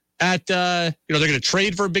money at they're going to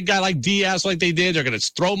trade for a big guy like Diaz, like they did. They're going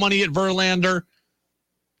to throw money at Verlander.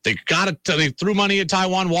 They threw money at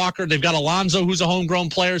Taijuan Walker. They've got Alonso, who's a homegrown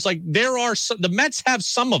player. It's like the Mets have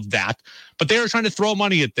some of that, but they are trying to throw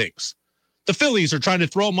money at things. The Phillies are trying to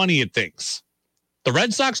throw money at things. The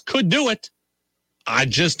Red Sox could do it. I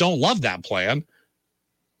just don't love that plan.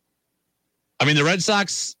 I mean, the Red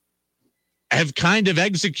Sox have kind of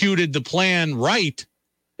executed the plan right.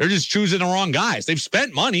 They're just choosing the wrong guys. They've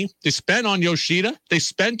spent money. They spent on Yoshida. They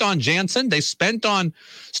spent on Jansen. They spent on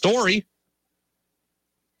Story.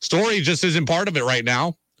 Story just isn't part of it right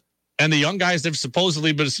now. And the young guys they've supposed to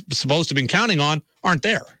have been counting on aren't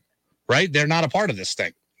there, right? They're not a part of this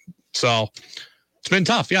thing. So it's been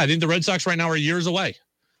tough. Yeah, I think the Red Sox right now are years away.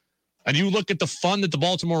 And you look at the fun that the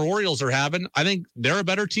Baltimore Orioles are having, I think they're a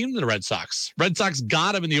better team than the Red Sox. Red Sox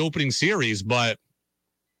got them in the opening series, but,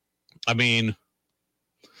 I mean,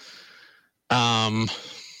 I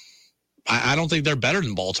don't think they're better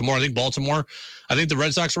than Baltimore. I think the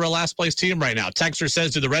Red Sox are a last-place team right now. Texter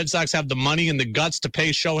says, do the Red Sox have the money and the guts to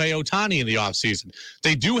pay Shohei Ohtani in the offseason?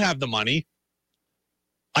 They do have the money.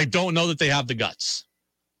 I don't know that they have the guts.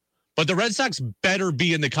 But the Red Sox better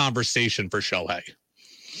be in the conversation for Shohei.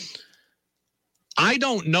 I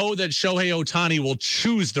don't know that Shohei Ohtani will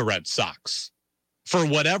choose the Red Sox for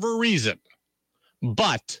whatever reason,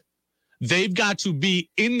 but they've got to be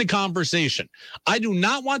in the conversation. I do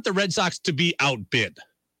not want the Red Sox to be outbid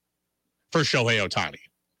for Shohei Ohtani.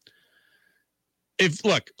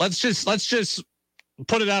 Let's just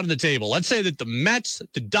put it out on the table. Let's say that the Mets,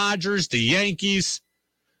 the Dodgers, the Yankees,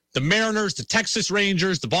 the Mariners, the Texas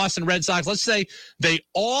Rangers, the Boston Red Sox, let's say they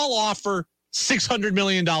all offer $600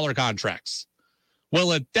 million contracts.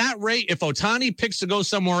 Well, at that rate, if Ohtani picks to go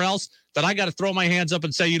somewhere else, then I got to throw my hands up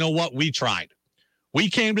and say, you know what? We tried. We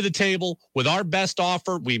came to the table with our best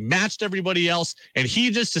offer. We matched everybody else, and he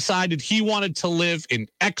just decided he wanted to live in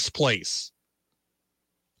X place.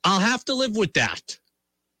 I'll have to live with that.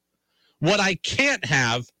 What I can't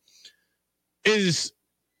have is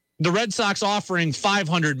the Red Sox offering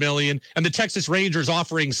 $500 million and the Texas Rangers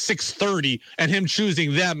offering $630 and him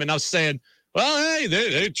choosing them and us saying, well, hey,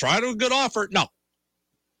 they tried a good offer. No.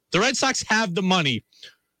 The Red Sox have the money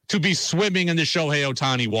to be swimming in the Shohei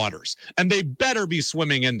Ohtani waters, and they better be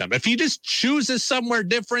swimming in them. If he just chooses somewhere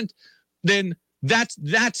different, then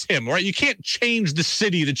that's him, right? You can't change the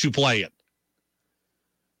city that you play in.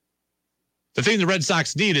 The thing the Red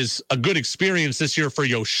Sox need is a good experience this year for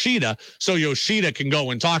Yoshida, so Yoshida can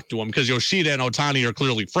go and talk to him, because Yoshida and Ohtani are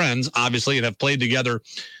clearly friends, obviously, and have played together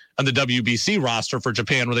on the WBC roster for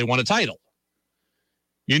Japan where they won a title.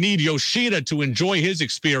 You need Yoshida to enjoy his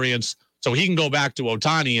experience so he can go back to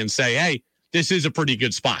Ohtani and say, hey, this is a pretty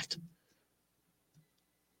good spot.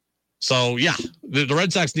 So, yeah, the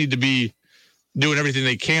Red Sox need to be doing everything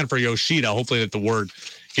they can for Yoshida. Hopefully that the word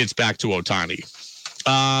gets back to Ohtani.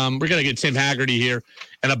 We're going to get Tim Hagerty here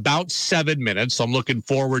in about 7 minutes, so I'm looking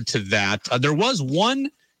forward to that. There was one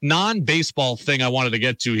non-baseball thing I wanted to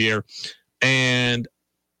get to here, and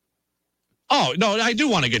oh, no, I do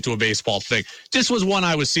want to get to a baseball thing. This was one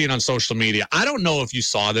I was seeing on social media. I don't know if you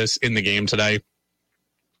saw this in the game today.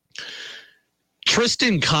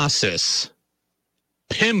 Tristan Casas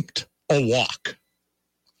pimped a walk.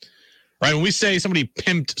 Right? When we say somebody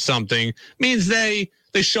pimped something, means they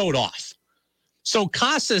showed off. So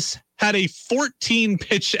Casas had a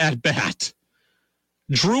 14-pitch at-bat,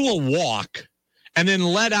 drew a walk, and then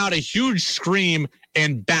let out a huge scream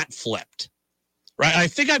and bat flipped. Right? I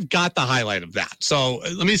think I've got the highlight of that. So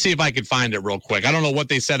let me see if I can find it real quick. I don't know what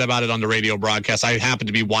they said about it on the radio broadcast. I happened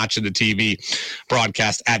to be watching the TV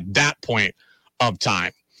broadcast at that point of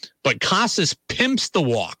time. But Casas pimps the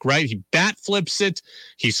walk, right? He bat flips it.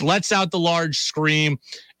 He lets out the large scream.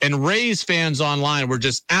 And Rays fans online were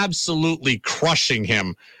just absolutely crushing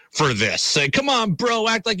him for this. Say, come on, bro,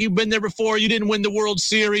 act like you've been there before. You didn't win the World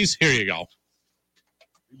Series. Here you go.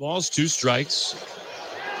 3 balls, 2 strikes.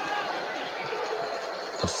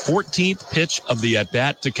 The 14th pitch of the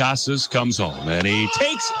at-bat to Casas comes home. And he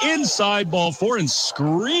takes inside ball 4 and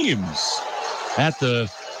screams at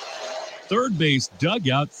the third base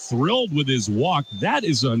dugout, thrilled with his walk. That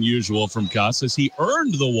is unusual from Casas. He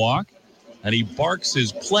earned the walk, and he barks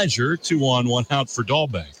his pleasure. 2 on, 1 out for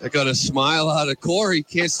Dahlbeck. I got a smile out of Corey.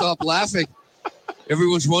 Can't stop laughing.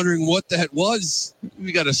 Everyone's wondering what that was.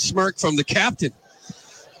 We got a smirk from the captain.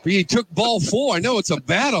 But he took ball 4. I know it's a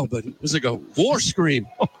battle, but it was like a war scream.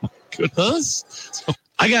 Oh, my goodness.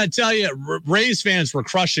 I got to tell you, Rays fans were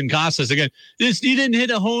crushing Casas again. You didn't hit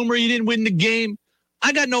a homer. You didn't win the game.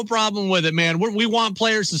 I got no problem with it, man. We want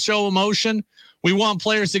players to show emotion. We want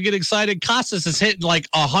players to get excited. Casas is hitting like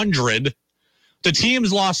 100. The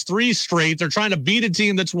team's lost 3 straight. They're trying to beat a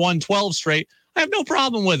team that's won 12 straight. I have no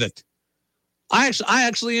problem with it. I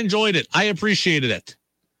actually enjoyed it. I appreciated it.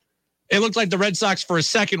 It looked like the Red Sox for a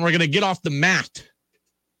second were going to get off the mat.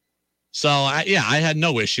 So, I had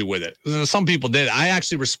no issue with it. Some people did. I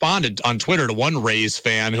actually responded on Twitter to one Rays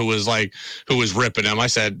fan who was ripping him. I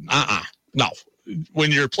said, no.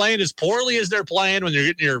 When you're playing as poorly as they're playing, when you're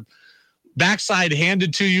getting your backside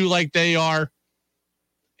handed to you like they are,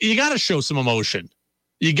 you got to show some emotion.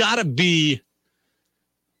 You got to be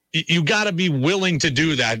willing to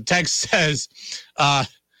do that. Text says,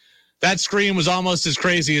 that scream was almost as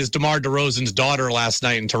crazy as DeMar DeRozan's daughter last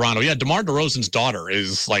night in Toronto. Yeah, DeMar DeRozan's daughter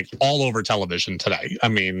is like all over television today. I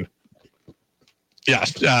mean, yeah.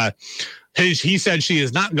 He said she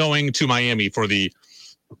is not going to Miami for the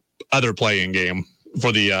other playing game,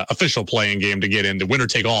 for the official playing game to get in, the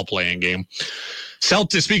winner-take-all playing game.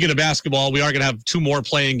 Celtics, speaking of basketball, we are going to have 2 more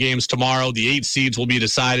playing games tomorrow. The 8 seeds will be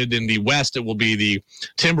decided. In the West, it will be the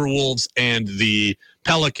Timberwolves and the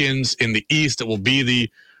Pelicans. In the East, it will be the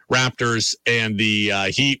Raptors and the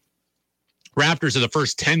Heat. Raptors are the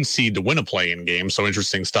first 10 seed to win a play-in game, so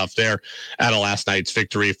interesting stuff there out of last night's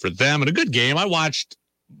victory for them. And a good game. I watched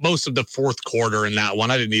most of the fourth quarter in that one.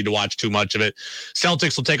 I didn't need to watch too much of it.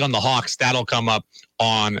 Celtics will take on the Hawks. That'll come up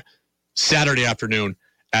on Saturday afternoon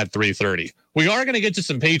at 3:30. We are going to get to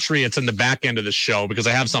some Patriots in the back end of the show because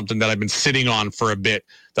I have something that I've been sitting on for a bit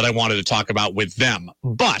that I wanted to talk about with them.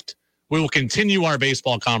 But we will continue our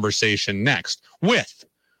baseball conversation next with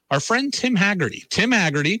our friend Tim Hagerty. Tim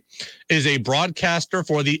Hagerty is a broadcaster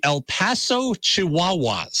for the El Paso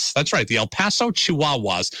Chihuahuas. That's right, the El Paso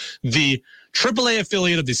Chihuahuas, the AAA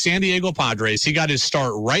affiliate of the San Diego Padres. He got his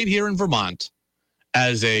start right here in Vermont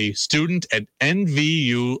as a student at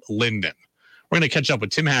NVU Lyndon. We're going to catch up with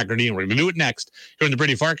Tim Hagerty, and we're going to do it next here on the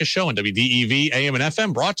Brady Farkas Show on WDEV AM and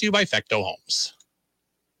FM, brought to you by Fecto Homes.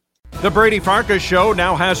 The Brady Farkas Show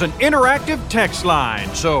now has an interactive text line,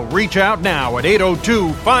 so reach out now at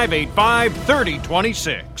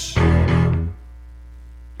 802-585-3026.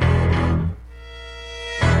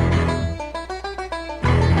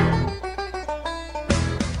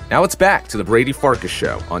 Now it's back to the Brady Farkas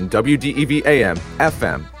Show on WDEV AM,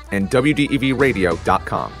 FM, and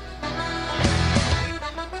WDEVradio.com.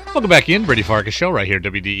 Welcome back in. Brady Farkas Show right here,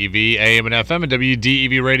 WDEV, AM and FM, and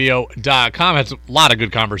WDEVradio.com. Had a lot of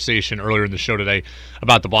good conversation earlier in the show today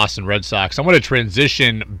about the Boston Red Sox. I want to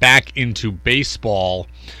transition back into baseball,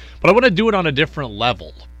 but I want to do it on a different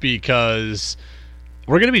level because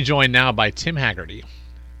we're going to be joined now by Tim Hagerty.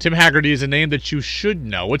 Tim Hagerty is a name that you should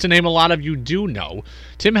know. It's a name a lot of you do know.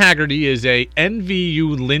 Tim Hagerty is a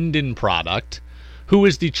NVU Lyndon product who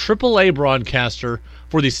is the AAA broadcaster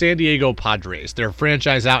for the San Diego Padres, their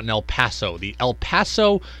franchise out in El Paso, the El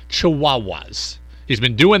Paso Chihuahuas. He's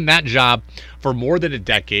been doing that job for more than a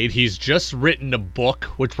decade. He's just written a book,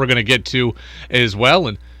 which we're going to get to as well.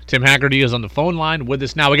 And Tim Hagerty is on the phone line with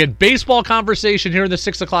us now. Again, baseball conversation here in the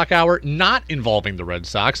 6 o'clock hour, not involving the Red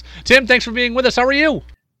Sox. Tim, thanks for being with us. How are you?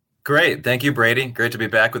 Great. Thank you, Brady. Great to be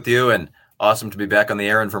back with you, and awesome to be back on the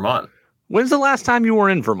air in Vermont. When's the last time you were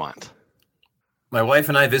in Vermont? My wife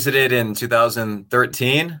and I visited in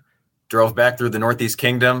 2013, drove back through the Northeast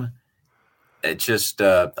Kingdom. It's just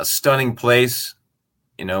a stunning place.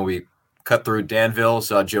 You know, we cut through Danville,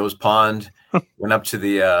 saw Joe's Pond, went up to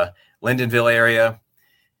the Lyndonville area.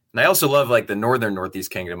 And I also love like the northern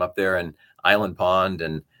Northeast Kingdom up there and Island Pond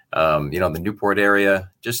and, the Newport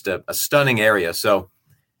area, just a stunning area. So,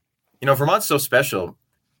 Vermont's so special.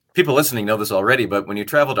 People listening know this already, but when you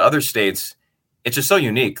travel to other states, it's just so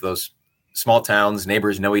unique. Those small towns,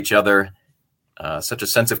 neighbors know each other, such a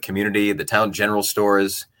sense of community, the town general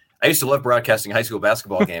stores. I used to love broadcasting high school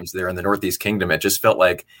basketball games there in the Northeast Kingdom. It just felt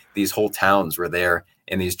like these whole towns were there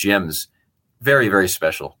in these gyms. Very, very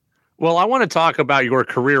special. Well, I want to talk about your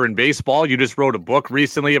career in baseball. You just wrote a book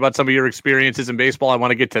recently about some of your experiences in baseball. I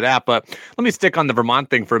want to get to that, but let me stick on the Vermont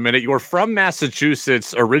thing for a minute. You're from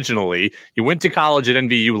Massachusetts originally. You went to college at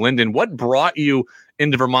NVU Lyndon. What brought you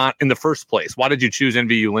into Vermont in the first place? Why did you choose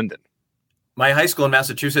NVU Lyndon? My high school in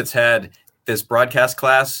Massachusetts had this broadcast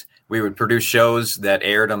class. We would produce shows that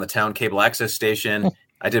aired on the town cable access station.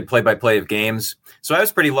 I did play-by-play of games. So I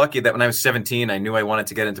was pretty lucky that when I was 17, I knew I wanted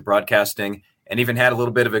to get into broadcasting and even had a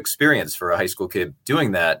little bit of experience for a high school kid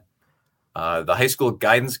doing that. The high school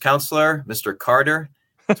guidance counselor, Mr. Carter,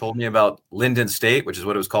 told me about Lyndon State, which is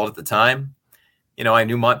what it was called at the time. I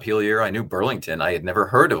knew Montpelier. I knew Burlington. I had never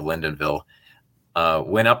heard of Lyndonville.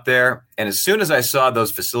 Went up there, and as soon as I saw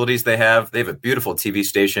those facilities they have a beautiful TV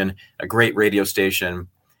station, a great radio station.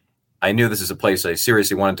 I knew this is a place I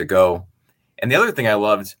seriously wanted to go. And the other thing I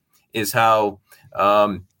loved is how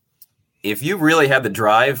if you really had the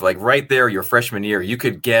drive, like right there your freshman year, you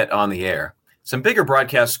could get on the air. Some bigger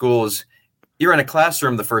broadcast schools, you're in a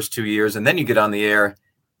classroom the first 2 years, and then you get on the air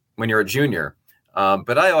when you're a junior.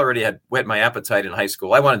 But I already had whet my appetite in high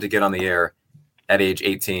school. I wanted to get on the air at age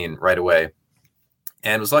 18 right away.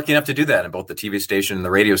 And was lucky enough to do that in both the TV station and the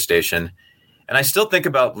radio station. And I still think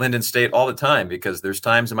about Lyndon State all the time because there's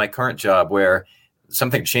times in my current job where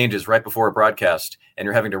something changes right before a broadcast and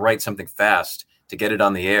you're having to write something fast to get it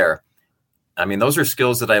on the air. I mean, those are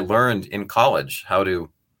skills that I learned in college, how to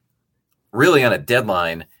really on a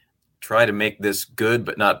deadline try to make this good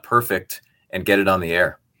but not perfect and get it on the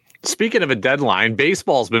air. Speaking of a deadline,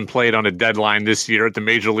 baseball's been played on a deadline this year at the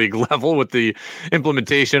major league level with the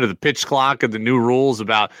implementation of the pitch clock and the new rules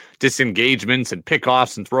about disengagements and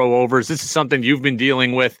pickoffs and throwovers. This is something you've been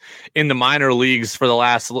dealing with in the minor leagues for the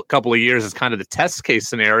last couple of years as kind of the test case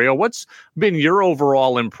scenario. What's been your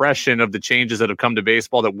overall impression of the changes that have come to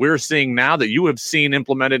baseball that we're seeing now that you have seen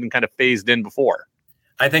implemented and kind of phased in before?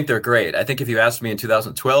 I think they're great. I think if you asked me in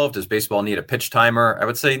 2012, does baseball need a pitch timer? I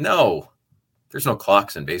would say no. There's no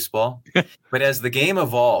clocks in baseball. But as the game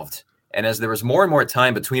evolved and as there was more and more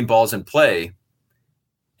time between balls in play,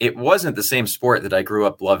 it wasn't the same sport that I grew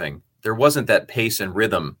up loving. There wasn't that pace and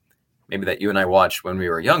rhythm, maybe that you and I watched when we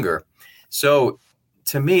were younger. So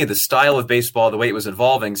to me, the style of baseball, the way it was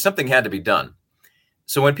evolving, something had to be done.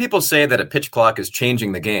 So when people say that a pitch clock is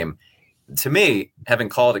changing the game, to me, having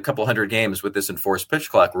called a couple hundred games with this enforced pitch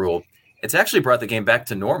clock rule, it's actually brought the game back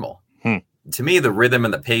to normal. To me, the rhythm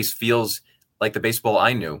and the pace feels like the baseball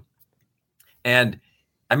I knew. And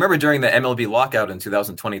I remember during the MLB lockout in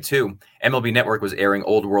 2022, MLB Network was airing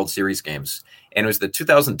old World Series games. And it was the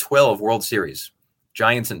 2012 World Series,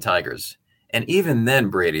 Giants and Tigers. And even then,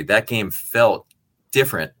 Brady, that game felt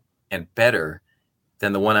different and better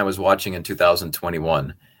than the one I was watching in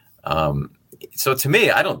 2021. So to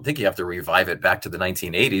me, I don't think you have to revive it back to the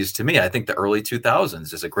 1980s. To me, I think the early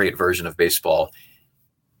 2000s is a great version of baseball.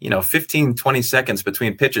 15, 20 seconds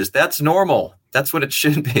between pitches. That's normal. That's what it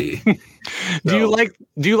should be. Do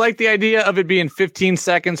you like the idea of it being 15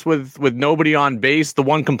 seconds with nobody on base? The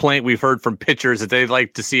one complaint we've heard from pitchers is that they'd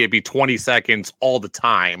like to see it be 20 seconds all the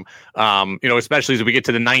time. Especially as we get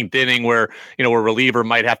to the ninth inning where, a reliever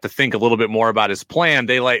might have to think a little bit more about his plan.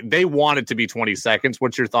 They want it to be 20 seconds.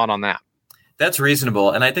 What's your thought on that? That's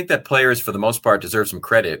reasonable. And I think that players, for the most part, deserve some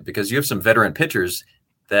credit because you have some veteran pitchers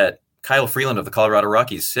that Kyle Freeland of the Colorado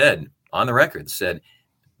Rockies said on the record,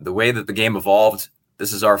 the way that the game evolved,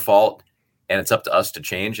 this is our fault, and it's up to us to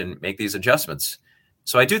change and make these adjustments.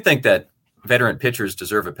 So I do think that veteran pitchers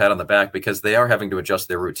deserve a pat on the back because they are having to adjust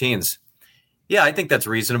their routines. Yeah, I think that's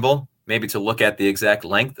reasonable, maybe to look at the exact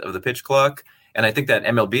length of the pitch clock. And I think that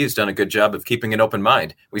MLB has done a good job of keeping an open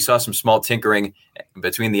mind. We saw some small tinkering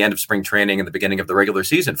between the end of spring training and the beginning of the regular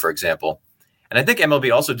season, for example. And I think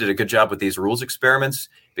MLB also did a good job with these rules experiments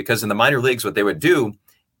because in the minor leagues, what they would do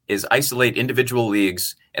is isolate individual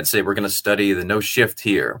leagues and say, we're going to study the no shift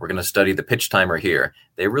here. We're going to study the pitch timer here.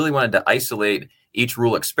 They really wanted to isolate each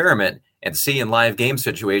rule experiment and see in live game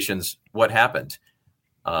situations what happened.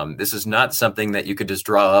 This is not something that you could just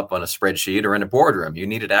draw up on a spreadsheet or in a boardroom. You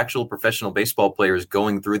needed actual professional baseball players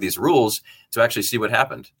going through these rules to actually see what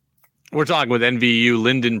happened. We're talking with NVU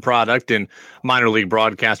Lyndon product and minor league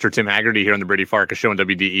broadcaster Tim Hagerty here on the Brady Farkas Show on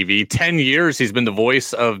WDEV. 10 years he's been the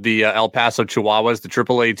voice of the El Paso Chihuahuas, the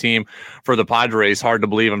AAA team for the Padres. Hard to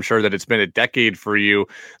believe. I'm sure that it's been a decade for you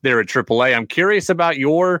there at AAA. I'm curious about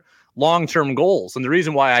your long-term goals. And the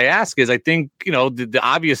reason why I ask is I think, the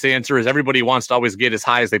obvious answer is everybody wants to always get as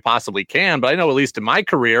high as they possibly can. But I know at least in my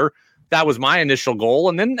career, that was my initial goal.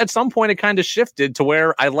 And then at some point it kind of shifted to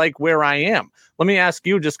where I like where I am. Let me ask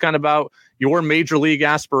you just kind of about your major league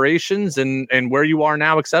aspirations and where you are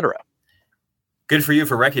now, et cetera. Good for you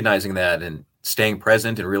for recognizing that and staying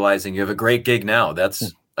present and realizing you have a great gig now.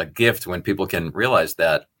 That's a gift when people can realize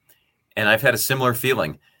that. And I've had a similar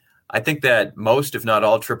feeling. I think that most, if not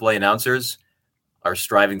all, AAA announcers are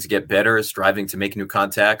striving to get better, striving to make new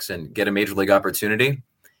contacts and get a major league opportunity.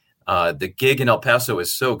 The gig in El Paso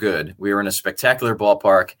is so good. We are in a spectacular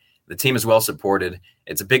ballpark. The team is well supported.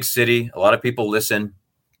 It's a big city. A lot of people listen.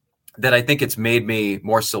 That I think it's made me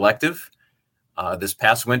more selective. This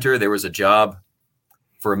past winter, there was a job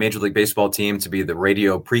for a Major League Baseball team to be the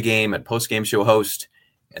radio pregame and postgame show host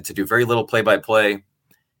and to do very little play-by-play.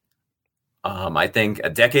 I think a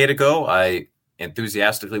decade ago, I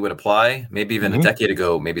enthusiastically would apply. Maybe even a decade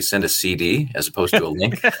ago, maybe send a CD as opposed to a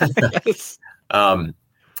link. Yes.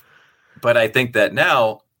 But I think that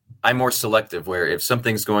now I'm more selective where if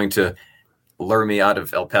something's going to lure me out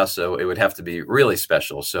of El Paso, it would have to be really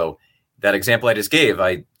special. So that example I just gave,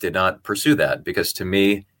 I did not pursue that because to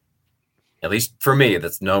me, at least for me,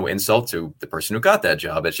 that's no insult to the person who got that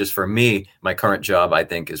job. It's just for me, my current job, I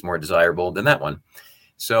think, is more desirable than that one.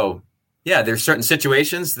 So yeah, there's certain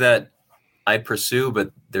situations that I'd pursue,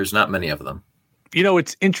 but there's not many of them.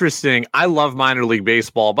 It's interesting. I love minor league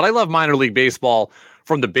baseball, but I love minor league baseball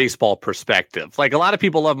from the baseball perspective. Like a lot of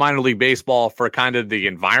people love minor league baseball for kind of the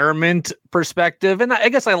environment perspective. And I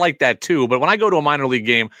guess I like that too. But when I go to a minor league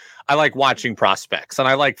game, I like watching prospects and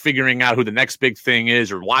I like figuring out who the next big thing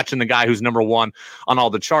is or watching the guy who's number one on all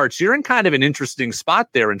the charts. You're in kind of an interesting spot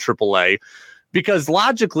there in AAA because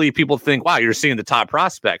logically people think, wow, you're seeing the top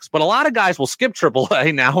prospects. But a lot of guys will skip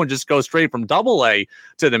AAA now and just go straight from AA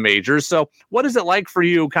to the majors. So what is it like for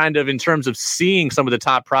you kind of in terms of seeing some of the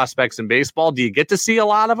top prospects in baseball? Do you get to see a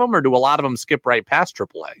lot of them or do a lot of them skip right past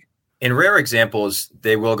AAA? In rare examples,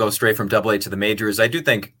 they will go straight from AA to the majors. I do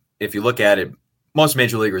think if you look at it, most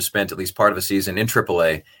major leaguers spent at least part of a season in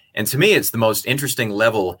AAA. And to me, it's the most interesting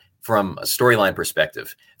level from a storyline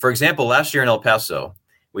perspective. For example, last year in El Paso,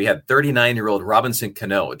 we had 39-year-old Robinson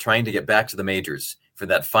Cano trying to get back to the majors for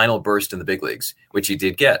that final burst in the big leagues, which he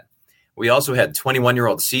did get. We also had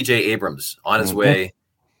 21-year-old C.J. Abrams on his way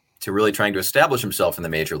to really trying to establish himself in the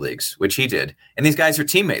major leagues, which he did. And these guys are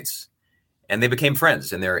teammates, and they became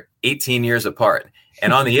friends, and they're 18 years apart.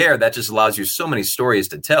 And on the air, that just allows you so many stories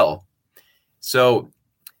to tell. So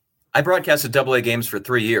I broadcasted AA games for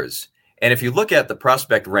 3 years. And if you look at the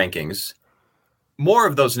prospect rankings, more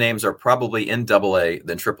of those names are probably in AA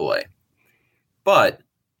than AAA. But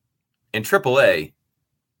in AAA,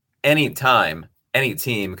 any time, any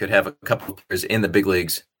team could have a couple of players in the big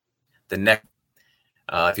leagues.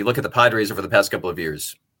 If you look at the Padres over the past couple of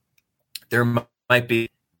years, there might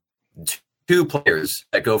be 2 players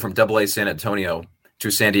that go from AA San Antonio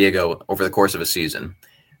to San Diego over the course of a season.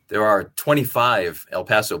 There are 25 El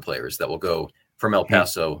Paso players that will go from El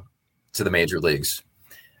Paso to the major leagues.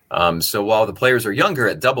 So while the players are younger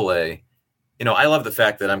at AA, I love the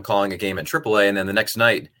fact that I'm calling a game at AAA, and then the next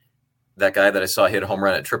night, that guy that I saw hit a home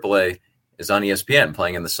run at AAA is on ESPN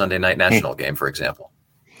playing in the Sunday night national game, for example.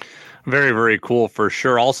 Very, very cool for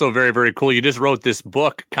sure. Also very, very cool. You just wrote this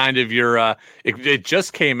book, kind of your, it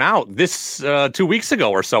just came out this 2 weeks ago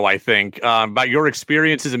or so, I think, about your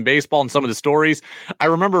experiences in baseball and some of the stories. I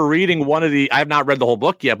remember reading I have not read the whole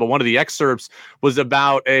book yet, but one of the excerpts was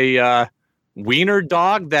about a wiener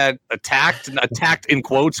dog that attacked in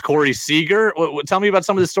quotes, Corey Seager. Tell me about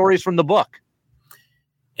some of the stories from the book.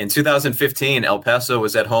 In 2015, El Paso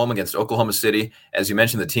was at home against Oklahoma City. As you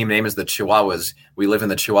mentioned, the team name is the Chihuahuas. We live in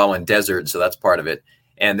the Chihuahuan Desert, so that's part of it.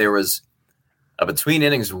 And there was a between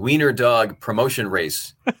innings wiener dog promotion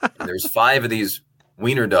race. There's 5 of these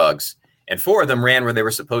wiener dogs, and 4 of them ran where they were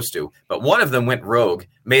supposed to. But one of them went rogue,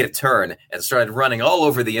 made a turn, and started running all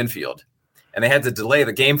over the infield. And they had to delay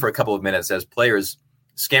the game for a couple of minutes as players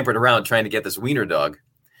scampered around trying to get this wiener dog.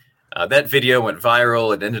 That video went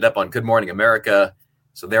viral. It ended up on Good Morning America.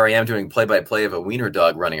 So there I am doing play-by-play of a wiener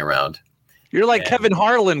dog running around. You're like Kevin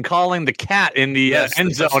Harlan calling the cat in the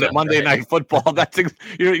end zone at Monday Night Football.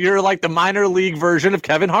 You're like the minor league version of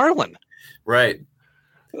Kevin Harlan. Right.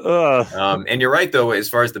 And you're right, though, as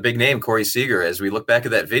far as the big name, Corey Seager, as we look back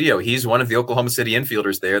at that video, he's one of the Oklahoma City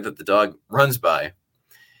infielders there that the dog runs by.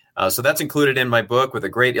 So that's included in my book with a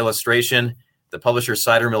great illustration. The publisher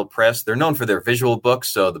Cider Mill Press, they're known for their visual books,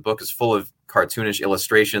 so the book is full of cartoonish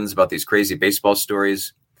illustrations about these crazy baseball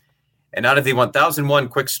stories. And out of the 1001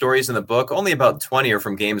 quick stories in the book, only about 20 are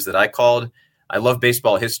from games that I called. I love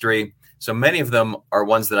baseball history, so many of them are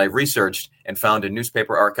ones that I researched and found in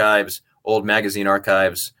newspaper archives, old magazine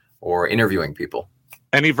archives, or interviewing people.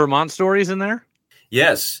 Any Vermont stories in there?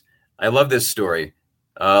 Yes, I love this story.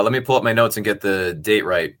 Let me pull up my notes and get the date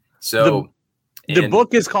right. So the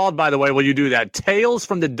book is called, by the way, will you do that? Tales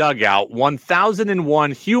from the Dugout,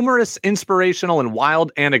 1001 humorous, inspirational, and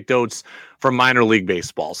wild anecdotes from minor league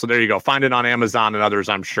baseball. So there you go. Find it on Amazon and others,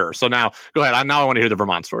 I'm sure. So now, go ahead. Now I want to hear the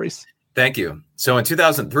Vermont stories. Thank you. So in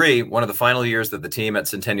 2003, one of the final years that the team at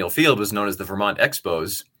Centennial Field was known as the Vermont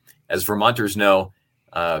Expos. As Vermonters know,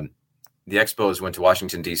 the Expos went to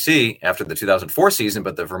Washington, D.C. after the 2004 season,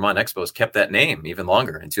 but the Vermont Expos kept that name even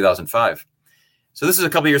longer in 2005. So this is a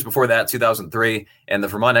couple years before that, 2003, and the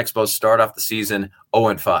Vermont Expos start off the season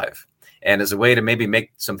 0-5. And as a way to maybe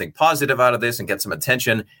make something positive out of this and get some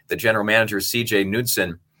attention, the general manager, C.J.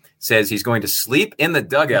 Knudsen, says he's going to sleep in the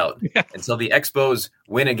dugout until the Expos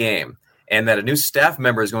win a game, and that a new staff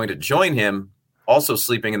member is going to join him, also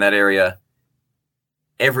sleeping in that area,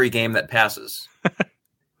 every game that passes.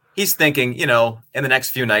 He's thinking, in the next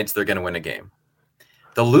few nights, they're going to win a game.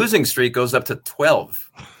 The losing streak goes up to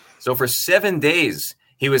 12. So for 7 days,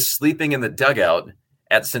 he was sleeping in the dugout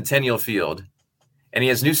at Centennial Field, and he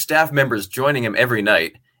has new staff members joining him every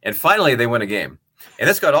night. And finally, they win a game. And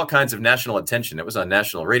this got all kinds of national attention. It was on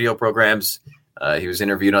national radio programs. He was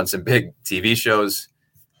interviewed on some big TV shows.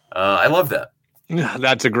 I love that.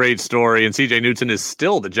 That's a great story. And C.J. Knudsen is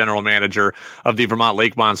still the general manager of the Vermont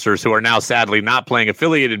Lake Monsters, who are now sadly not playing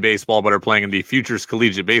affiliated baseball, but are playing in the Futures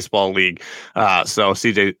Collegiate Baseball League. So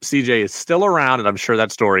CJ is still around, and I'm sure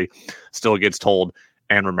that story still gets told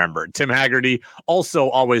and remembered. Tim Hagerty, also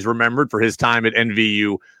always remembered for his time at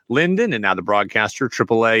NVU Lyndon, and now the broadcaster,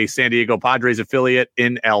 AAA San Diego Padres affiliate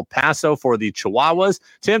in El Paso for the Chihuahuas.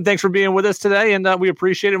 Tim, thanks for being with us today, and we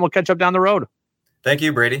appreciate it, and we'll catch up down the road. Thank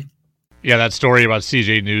you, Brady. Yeah, that story about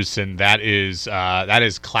C.J. Knudsen, that is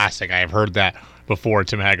classic. I have heard that before.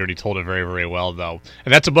 Tim Hagerty told it very, very well, though.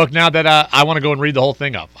 And that's a book now that I want to go and read the whole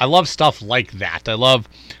thing of. I love stuff like that. I love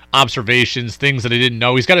observations, things that I didn't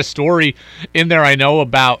know. He's got a story in there, I know,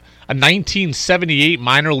 about a 1978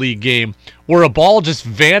 minor league game where a ball just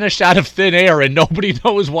vanished out of thin air and nobody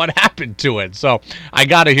knows what happened to it. So I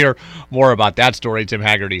got to hear more about that story, Tim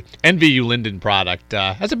Hagerty. NVU Lyndon product.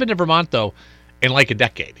 Hasn't been to Vermont, though, in like a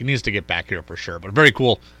decade. He needs to get back here for sure. But very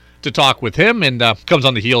cool to talk with him, and comes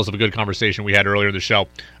on the heels of a good conversation we had earlier in the show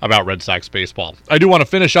about Red Sox baseball. I do want to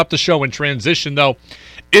finish up the show and transition, though,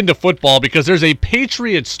 into football, because there's a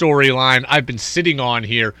Patriots storyline I've been sitting on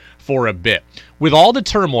here for a bit. With all the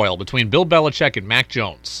turmoil between Bill Belichick and Mac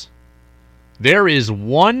Jones, there is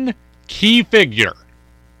one key figure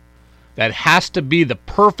that has to be the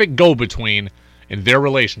perfect go-between in their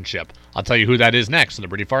relationship. I'll tell you who that is next on the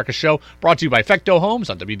Brady Farkas Show, brought to you by Fecto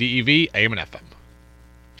Homes on WDEV AM and FM.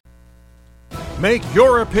 Make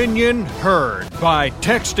your opinion heard by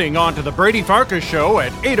texting onto the Brady Farkas Show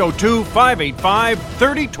at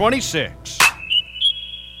 802-585-3026.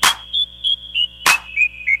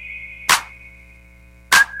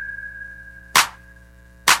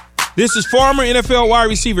 This is former NFL wide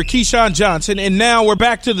receiver Keyshawn Johnson, and now we're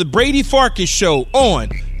back to the Brady Farkas Show on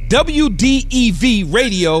WDEV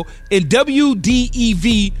Radio and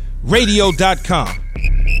WDEVradio.com.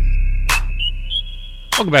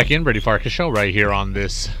 Welcome back in, Brady Farkas Show, right here on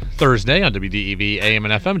this Thursday on WDEV AM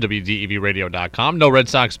and FM, WDEVradio.com. No Red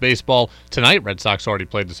Sox baseball tonight. Red Sox already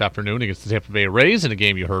played this afternoon against the Tampa Bay Rays in a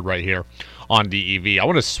game you heard right here on DEV. I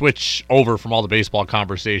want to switch over from all the baseball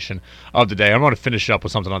conversation of the day. I want to finish up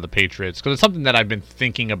with something on the Patriots because it's something that I've been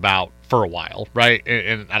thinking about for a while, right?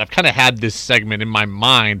 And I've kind of had this segment in my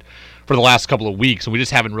mind for the last couple of weeks, and we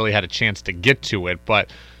just haven't really had a chance to get to it.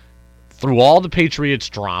 But through all the Patriots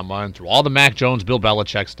drama and through all the Mac Jones, Bill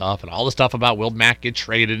Belichick stuff and all the stuff about will Mac get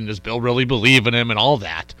traded and does Bill really believe in him and all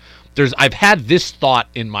that, I've had this thought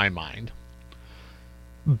in my mind.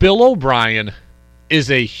 Bill O'Brien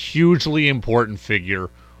is a hugely important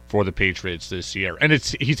figure for the Patriots this year. And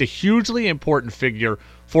he's a hugely important figure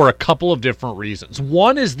for a couple of different reasons.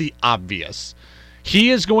 One is the obvious.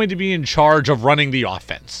 He is going to be in charge of running the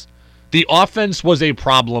offense. The offense was a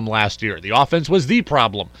problem last year. The offense was the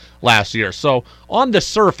problem last year. So on the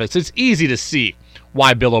surface, it's easy to see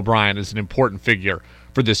why Bill O'Brien is an important figure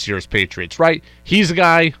for this year's Patriots, right? He's a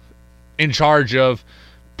guy in charge of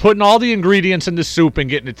putting all the ingredients in the soup and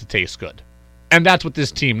getting it to taste good. And that's what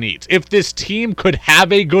this team needs. If this team could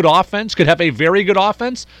have a good offense, could have a very good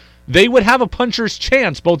offense, they would have a puncher's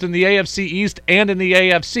chance both in the AFC East and in the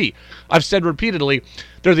AFC. I've said repeatedly,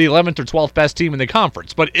 they're the 11th or 12th best team in the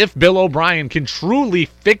conference. But if Bill O'Brien can truly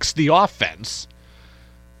fix the offense,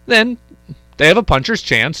 then they have a puncher's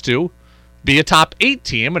chance to be a top 8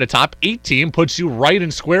 team, and a top 8 team puts you right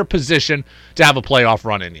in square position to have a playoff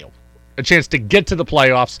run in you. A chance to get to the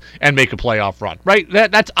playoffs and make a playoff run, right?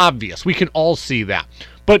 That's obvious. We can all see that.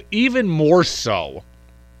 But even more so,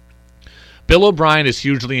 Bill O'Brien is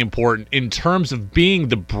hugely important in terms of being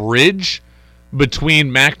the bridge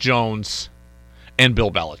between Mac Jones and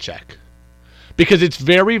Bill Belichick. Because it's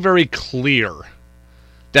very, very clear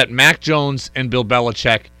that Mac Jones and Bill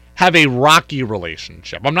Belichick have a rocky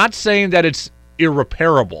relationship. I'm not saying that it's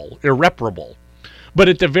irreparable, but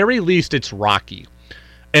at the very least it's rocky.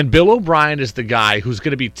 And Bill O'Brien is the guy who's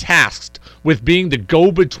going to be tasked with being the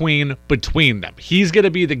go-between between them. He's going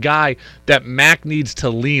to be the guy that Mac needs to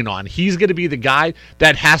lean on. He's going to be the guy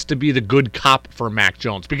that has to be the good cop for Mac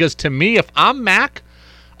Jones. Because to me, if I'm Mac,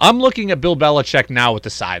 I'm looking at Bill Belichick now with the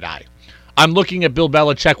side eye. I'm looking at Bill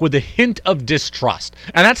Belichick with a hint of distrust.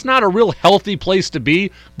 And that's not a real healthy place to be,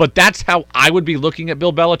 but that's how I would be looking at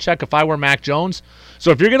Bill Belichick if I were Mac Jones.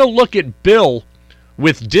 So if you're going to look at Bill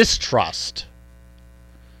with distrust,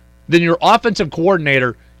 then your offensive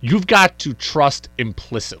coordinator, you've got to trust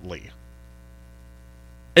implicitly.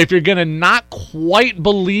 If you're going to not quite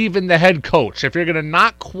believe in the head coach, if you're going to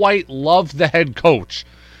not quite love the head coach,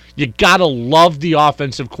 you got to love the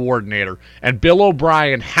offensive coordinator. And Bill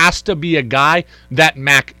O'Brien has to be a guy that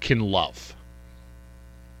Mac can love.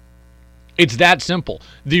 It's that simple.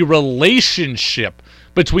 The relationship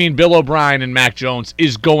between Bill O'Brien and Mac Jones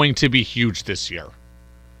is going to be huge this year.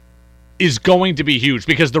 Is going to be huge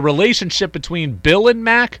because the relationship between Bill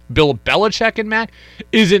Belichick and Mac,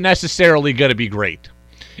 isn't necessarily going to be great.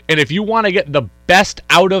 And if you want to get the best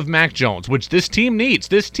out of Mac Jones, which this team needs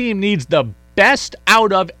the best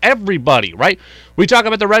out of everybody, right? We talk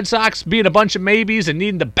about the Red Sox being a bunch of maybes and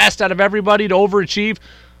needing the best out of everybody to overachieve.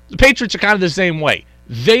 The Patriots are kind of the same way.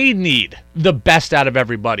 They need the best out of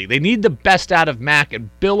everybody. They need the best out of Mac, and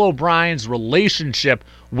Bill O'Brien's relationship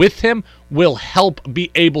with him will help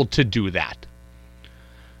be able to do that.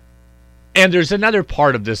 And there's another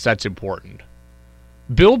part of this that's important.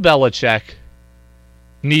 Bill Belichick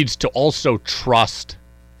needs to also trust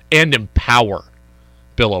and empower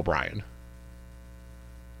Bill O'Brien.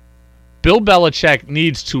 Bill Belichick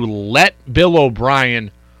needs to let Bill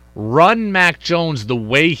O'Brien run Mac Jones the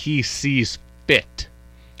way he sees fit.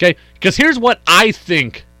 Okay? Because here's what I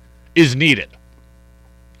think is needed.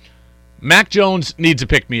 Mac Jones needs to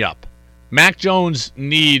pick me up. Mac Jones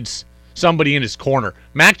needs somebody in his corner.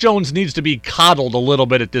 Mac Jones needs to be coddled a little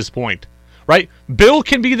bit at this point. Right? Bill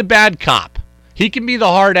can be the bad cop. He can be the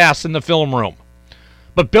hard ass in the film room.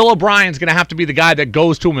 But Bill O'Brien's going to have to be the guy that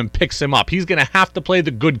goes to him and picks him up. He's going to have to play the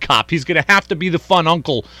good cop. He's going to have to be the fun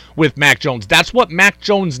uncle with Mac Jones. That's what Mac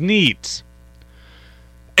Jones needs.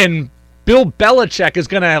 And Bill Belichick is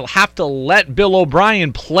going to have to let Bill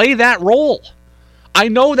O'Brien play that role. I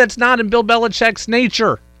know that's not in Bill Belichick's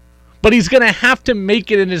nature, but he's going to have to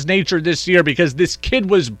make it in his nature this year because this kid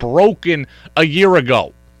was broken a year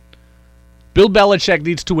ago. Bill Belichick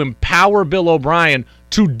needs to empower Bill O'Brien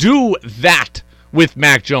to do that with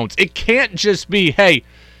Mac Jones. It can't just be, hey,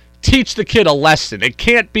 teach the kid a lesson. It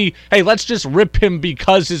can't be, hey, let's just rip him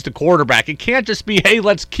because he's the quarterback. It can't just be, hey,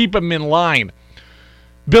 let's keep him in line.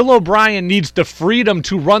 Bill O'Brien needs the freedom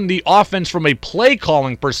to run the offense from a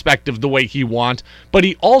play-calling perspective the way he wants, but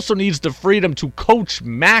he also needs the freedom to coach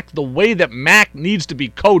Mac the way that Mac needs to be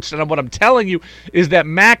coached. And what I'm telling you is that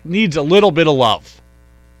Mac needs a little bit of love.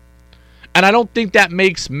 And I don't think that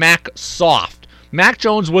makes Mac soft. Mac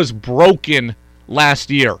Jones was broken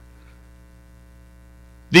last year.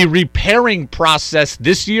 The repairing process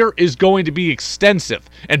this year is going to be extensive,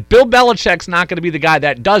 and Bill Belichick's not going to be the guy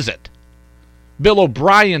that does it. Bill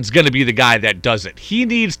O'Brien's going to be the guy that does it. He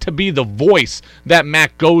needs to be the voice that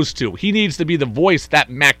Mac goes to. He needs to be the voice that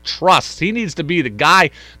Mac trusts. He needs to be the guy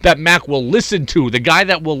that Mac will listen to, the guy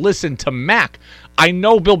that will listen to Mac. I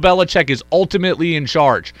know Bill Belichick is ultimately in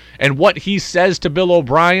charge, and what he says to Bill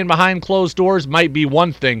O'Brien behind closed doors might be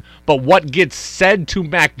one thing, but what gets said to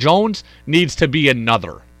Mac Jones needs to be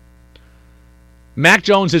another. Mac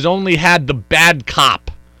Jones has only had the bad cop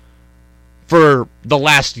for the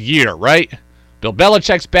last year, right? Bill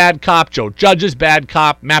Belichick's bad cop, Joe Judge's bad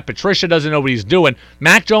cop, Matt Patricia doesn't know what he's doing.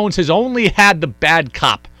 Mac Jones has only had the bad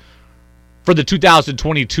cop for the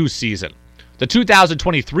 2022 season. The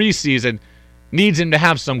 2023 season needs him to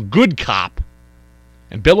have some good cop,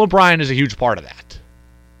 and Bill O'Brien is a huge part of that.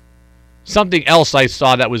 Something else I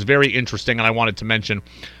saw that was very interesting and I wanted to mention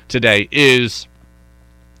today is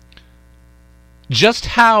just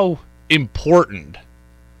how important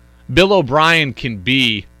Bill O'Brien can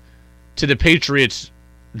be to the Patriots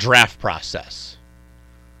draft process.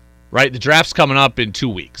 Right? The draft's coming up in 2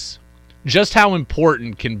 weeks. Just how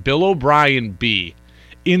important can Bill O'Brien be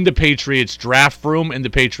in the Patriots draft room, in the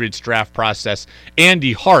Patriots draft process?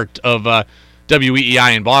 Andy Hart of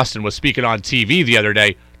WEEI in Boston was speaking on TV the other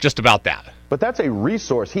day just about that. But that's a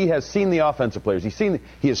resource. He has seen the offensive players.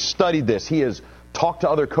 He has studied this. He has talked to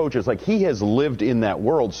other coaches. Like, he has lived in that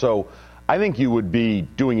world. So I think you would be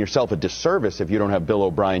doing yourself a disservice if you don't have Bill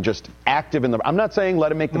O'Brien just active in the... I'm not saying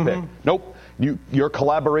let him make the pick. Nope. Your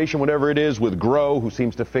collaboration, whatever it is, with Groh, who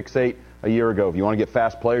seems to fixate a year ago. If you want to get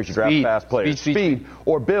fast players, you draft fast players. Speed.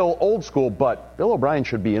 Or Bill, old school, but Bill O'Brien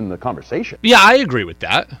should be in the conversation. Yeah, I agree with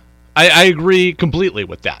that. I agree completely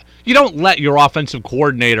with that. You don't let your offensive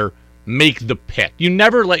coordinator make the pick. You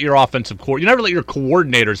never let your you never let your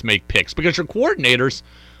coordinators make picks, because your coordinators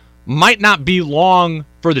might not be long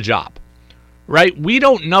for the job. Right? We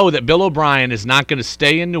don't know that Bill O'Brien is not going to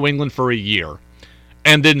stay in New England for a year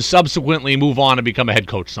and then subsequently move on and become a head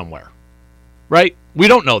coach somewhere. Right? We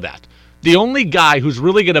don't know that. The only guy who's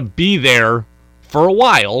really going to be there for a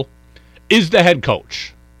while is the head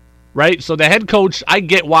coach. Right? So the head coach, I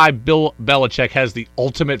get why Bill Belichick has the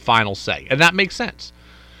ultimate final say, and that makes sense.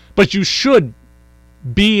 But you should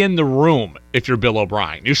be in the room if you're Bill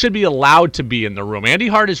O'Brien. You should be allowed to be in the room. Andy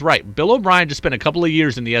Hart is right. Bill O'Brien just spent a couple of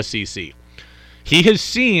years in the SEC. He has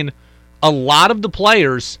seen a lot of the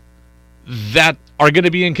players that are going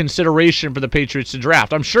to be in consideration for the Patriots to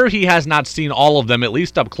draft. I'm sure he has not seen all of them, at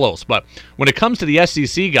least up close. But when it comes to the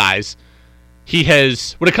SEC guys, he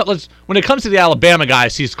has. When it comes to the Alabama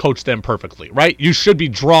guys, he's coached them perfectly, right? You should be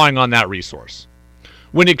drawing on that resource.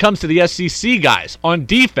 When it comes to the SEC guys on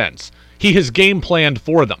defense, he has game planned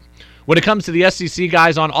for them. When it comes to the SEC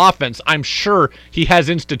guys on offense, I'm sure he has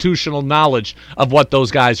institutional knowledge of what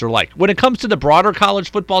those guys are like. When it comes to the broader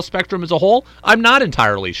college football spectrum as a whole, I'm not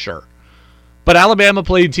entirely sure. But Alabama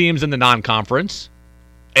played teams in the non-conference,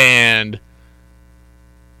 and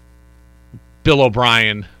Bill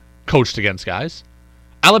O'Brien coached against guys.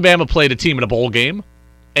 Alabama played a team in a bowl game,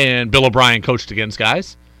 and Bill O'Brien coached against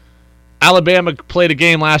guys. Alabama played a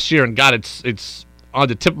game last year, and God, it's on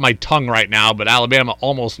the tip of my tongue right now, but Alabama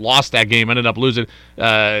almost lost that game, ended up losing.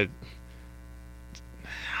 Man,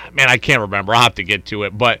 I can't remember. I'll have to get to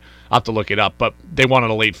it, but I'll have to look it up. But they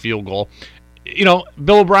wanted a late field goal. You know,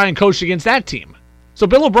 Bill O'Brien coached against that team. So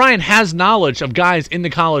Bill O'Brien has knowledge of guys in the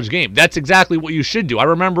college game. That's exactly what you should do. I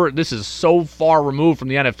remember, this is so far removed from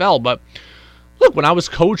the NFL, but look, when I was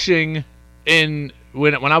coaching when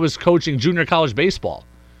I was coaching junior college baseball,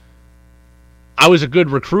 I was a good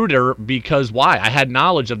recruiter because why? I had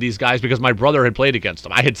knowledge of these guys because my brother had played against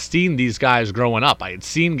them. I had seen these guys growing up. I had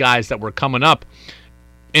seen guys that were coming up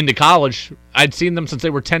into college. I'd seen them since they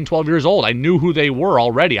were 10, 12 years old. I knew who they were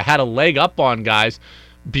already. I had a leg up on guys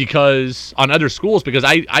on other schools because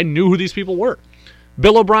I knew who these people were.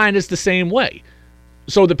 Bill O'Brien is the same way.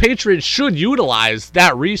 So the Patriots should utilize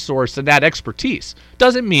that resource and that expertise.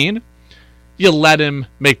 Doesn't mean you let him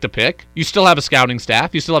make the pick. You still have a scouting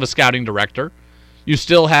staff. You still have a scouting director. You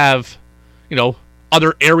still have,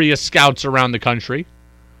 other area scouts around the country.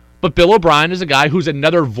 But Bill O'Brien is a guy who's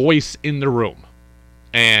another voice in the room.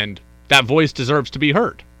 and that voice deserves to be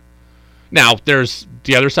heard. Now, there's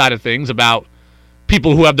the other side of things about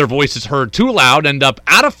people who have their voices heard too loud end up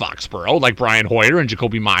out of Foxborough, like Brian Hoyer and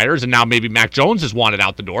Jacoby Myers, and now maybe Mac Jones is wanted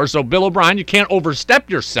out the door. So, Bill O'Brien, you can't overstep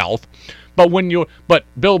yourself. But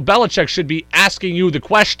Bill Belichick should be asking you the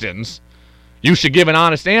questions. You should give an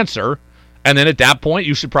honest answer, and then at that point,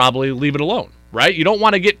 you should probably leave it alone, right? You don't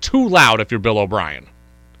want to get too loud if you're Bill O'Brien.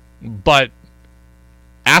 But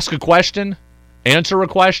ask a question, answer a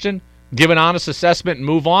question, give an honest assessment, and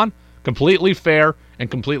move on. Completely fair and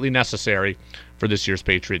completely necessary for this year's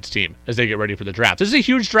Patriots team as they get ready for the draft. This is a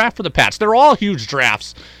huge draft for the Pats. They're all huge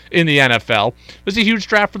drafts in the NFL. This is a huge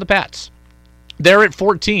draft for the Pats. They're at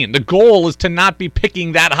 14. The goal is to not be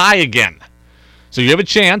picking that high again. So you have a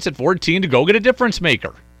chance at 14 to go get a difference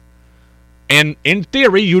maker. And in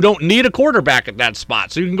theory, you don't need a quarterback at that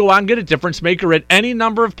spot. So you can go out and get a difference maker at any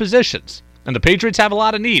number of positions. And the Patriots have a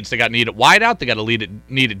lot of needs. They got need at wideout. They got a need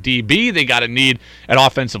at DB. They got a need at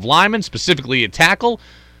offensive lineman, specifically at tackle.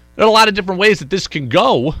 There are a lot of different ways that this can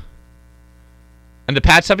go. And the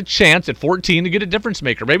Pats have a chance at 14 to get a difference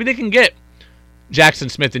maker. Maybe they can get Jackson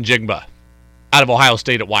Smith and Jigba out of Ohio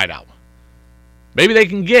State at wideout. Maybe they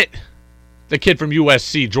can get the kid from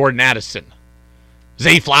USC, Jordan Addison.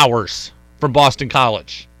 Zay Flowers from Boston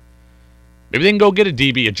College. Maybe they can go get a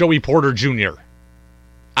DB, a Joey Porter Jr.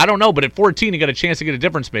 I don't know, but at 14, you got a chance to get a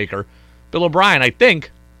difference maker. Bill O'Brien, I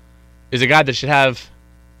think, is a guy that should have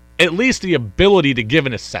at least the ability to give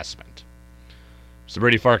an assessment. It's the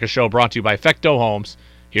Brady Farkas Show brought to you by Fecto Homes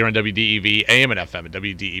here on WDEV, AM and FM at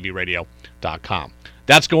WDEVradio.com.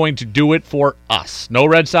 That's going to do it for us. No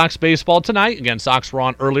Red Sox baseball tonight. Again, Sox were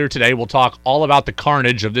on earlier today. We'll talk all about the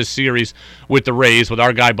carnage of this series with the Rays with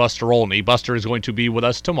our guy Buster Olney. Buster is going to be with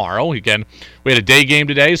us tomorrow. Again, we had a day game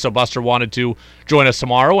today, so Buster wanted to join us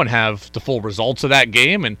tomorrow and have the full results of that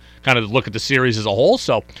game and kind of look at the series as a whole.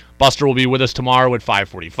 So Buster will be with us tomorrow at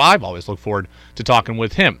 5:45. Always look forward to talking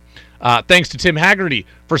with him. Thanks to Tim Hagerty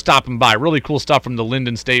for stopping by. Really cool stuff from the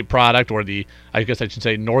Lyndon State product, or I guess I should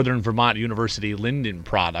say Northern Vermont University Lyndon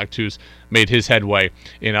product, who's made his headway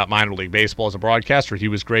in minor league baseball as a broadcaster. He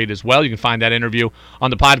was great as well. You can find that interview on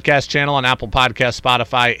the podcast channel on Apple Podcasts,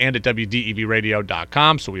 Spotify, and at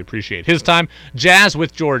WDEVradio.com, so we appreciate his time. Jazz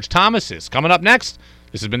with George Thomas is coming up next.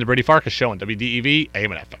 This has been the Brady Farkas Show on WDEV,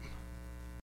 AM and FM.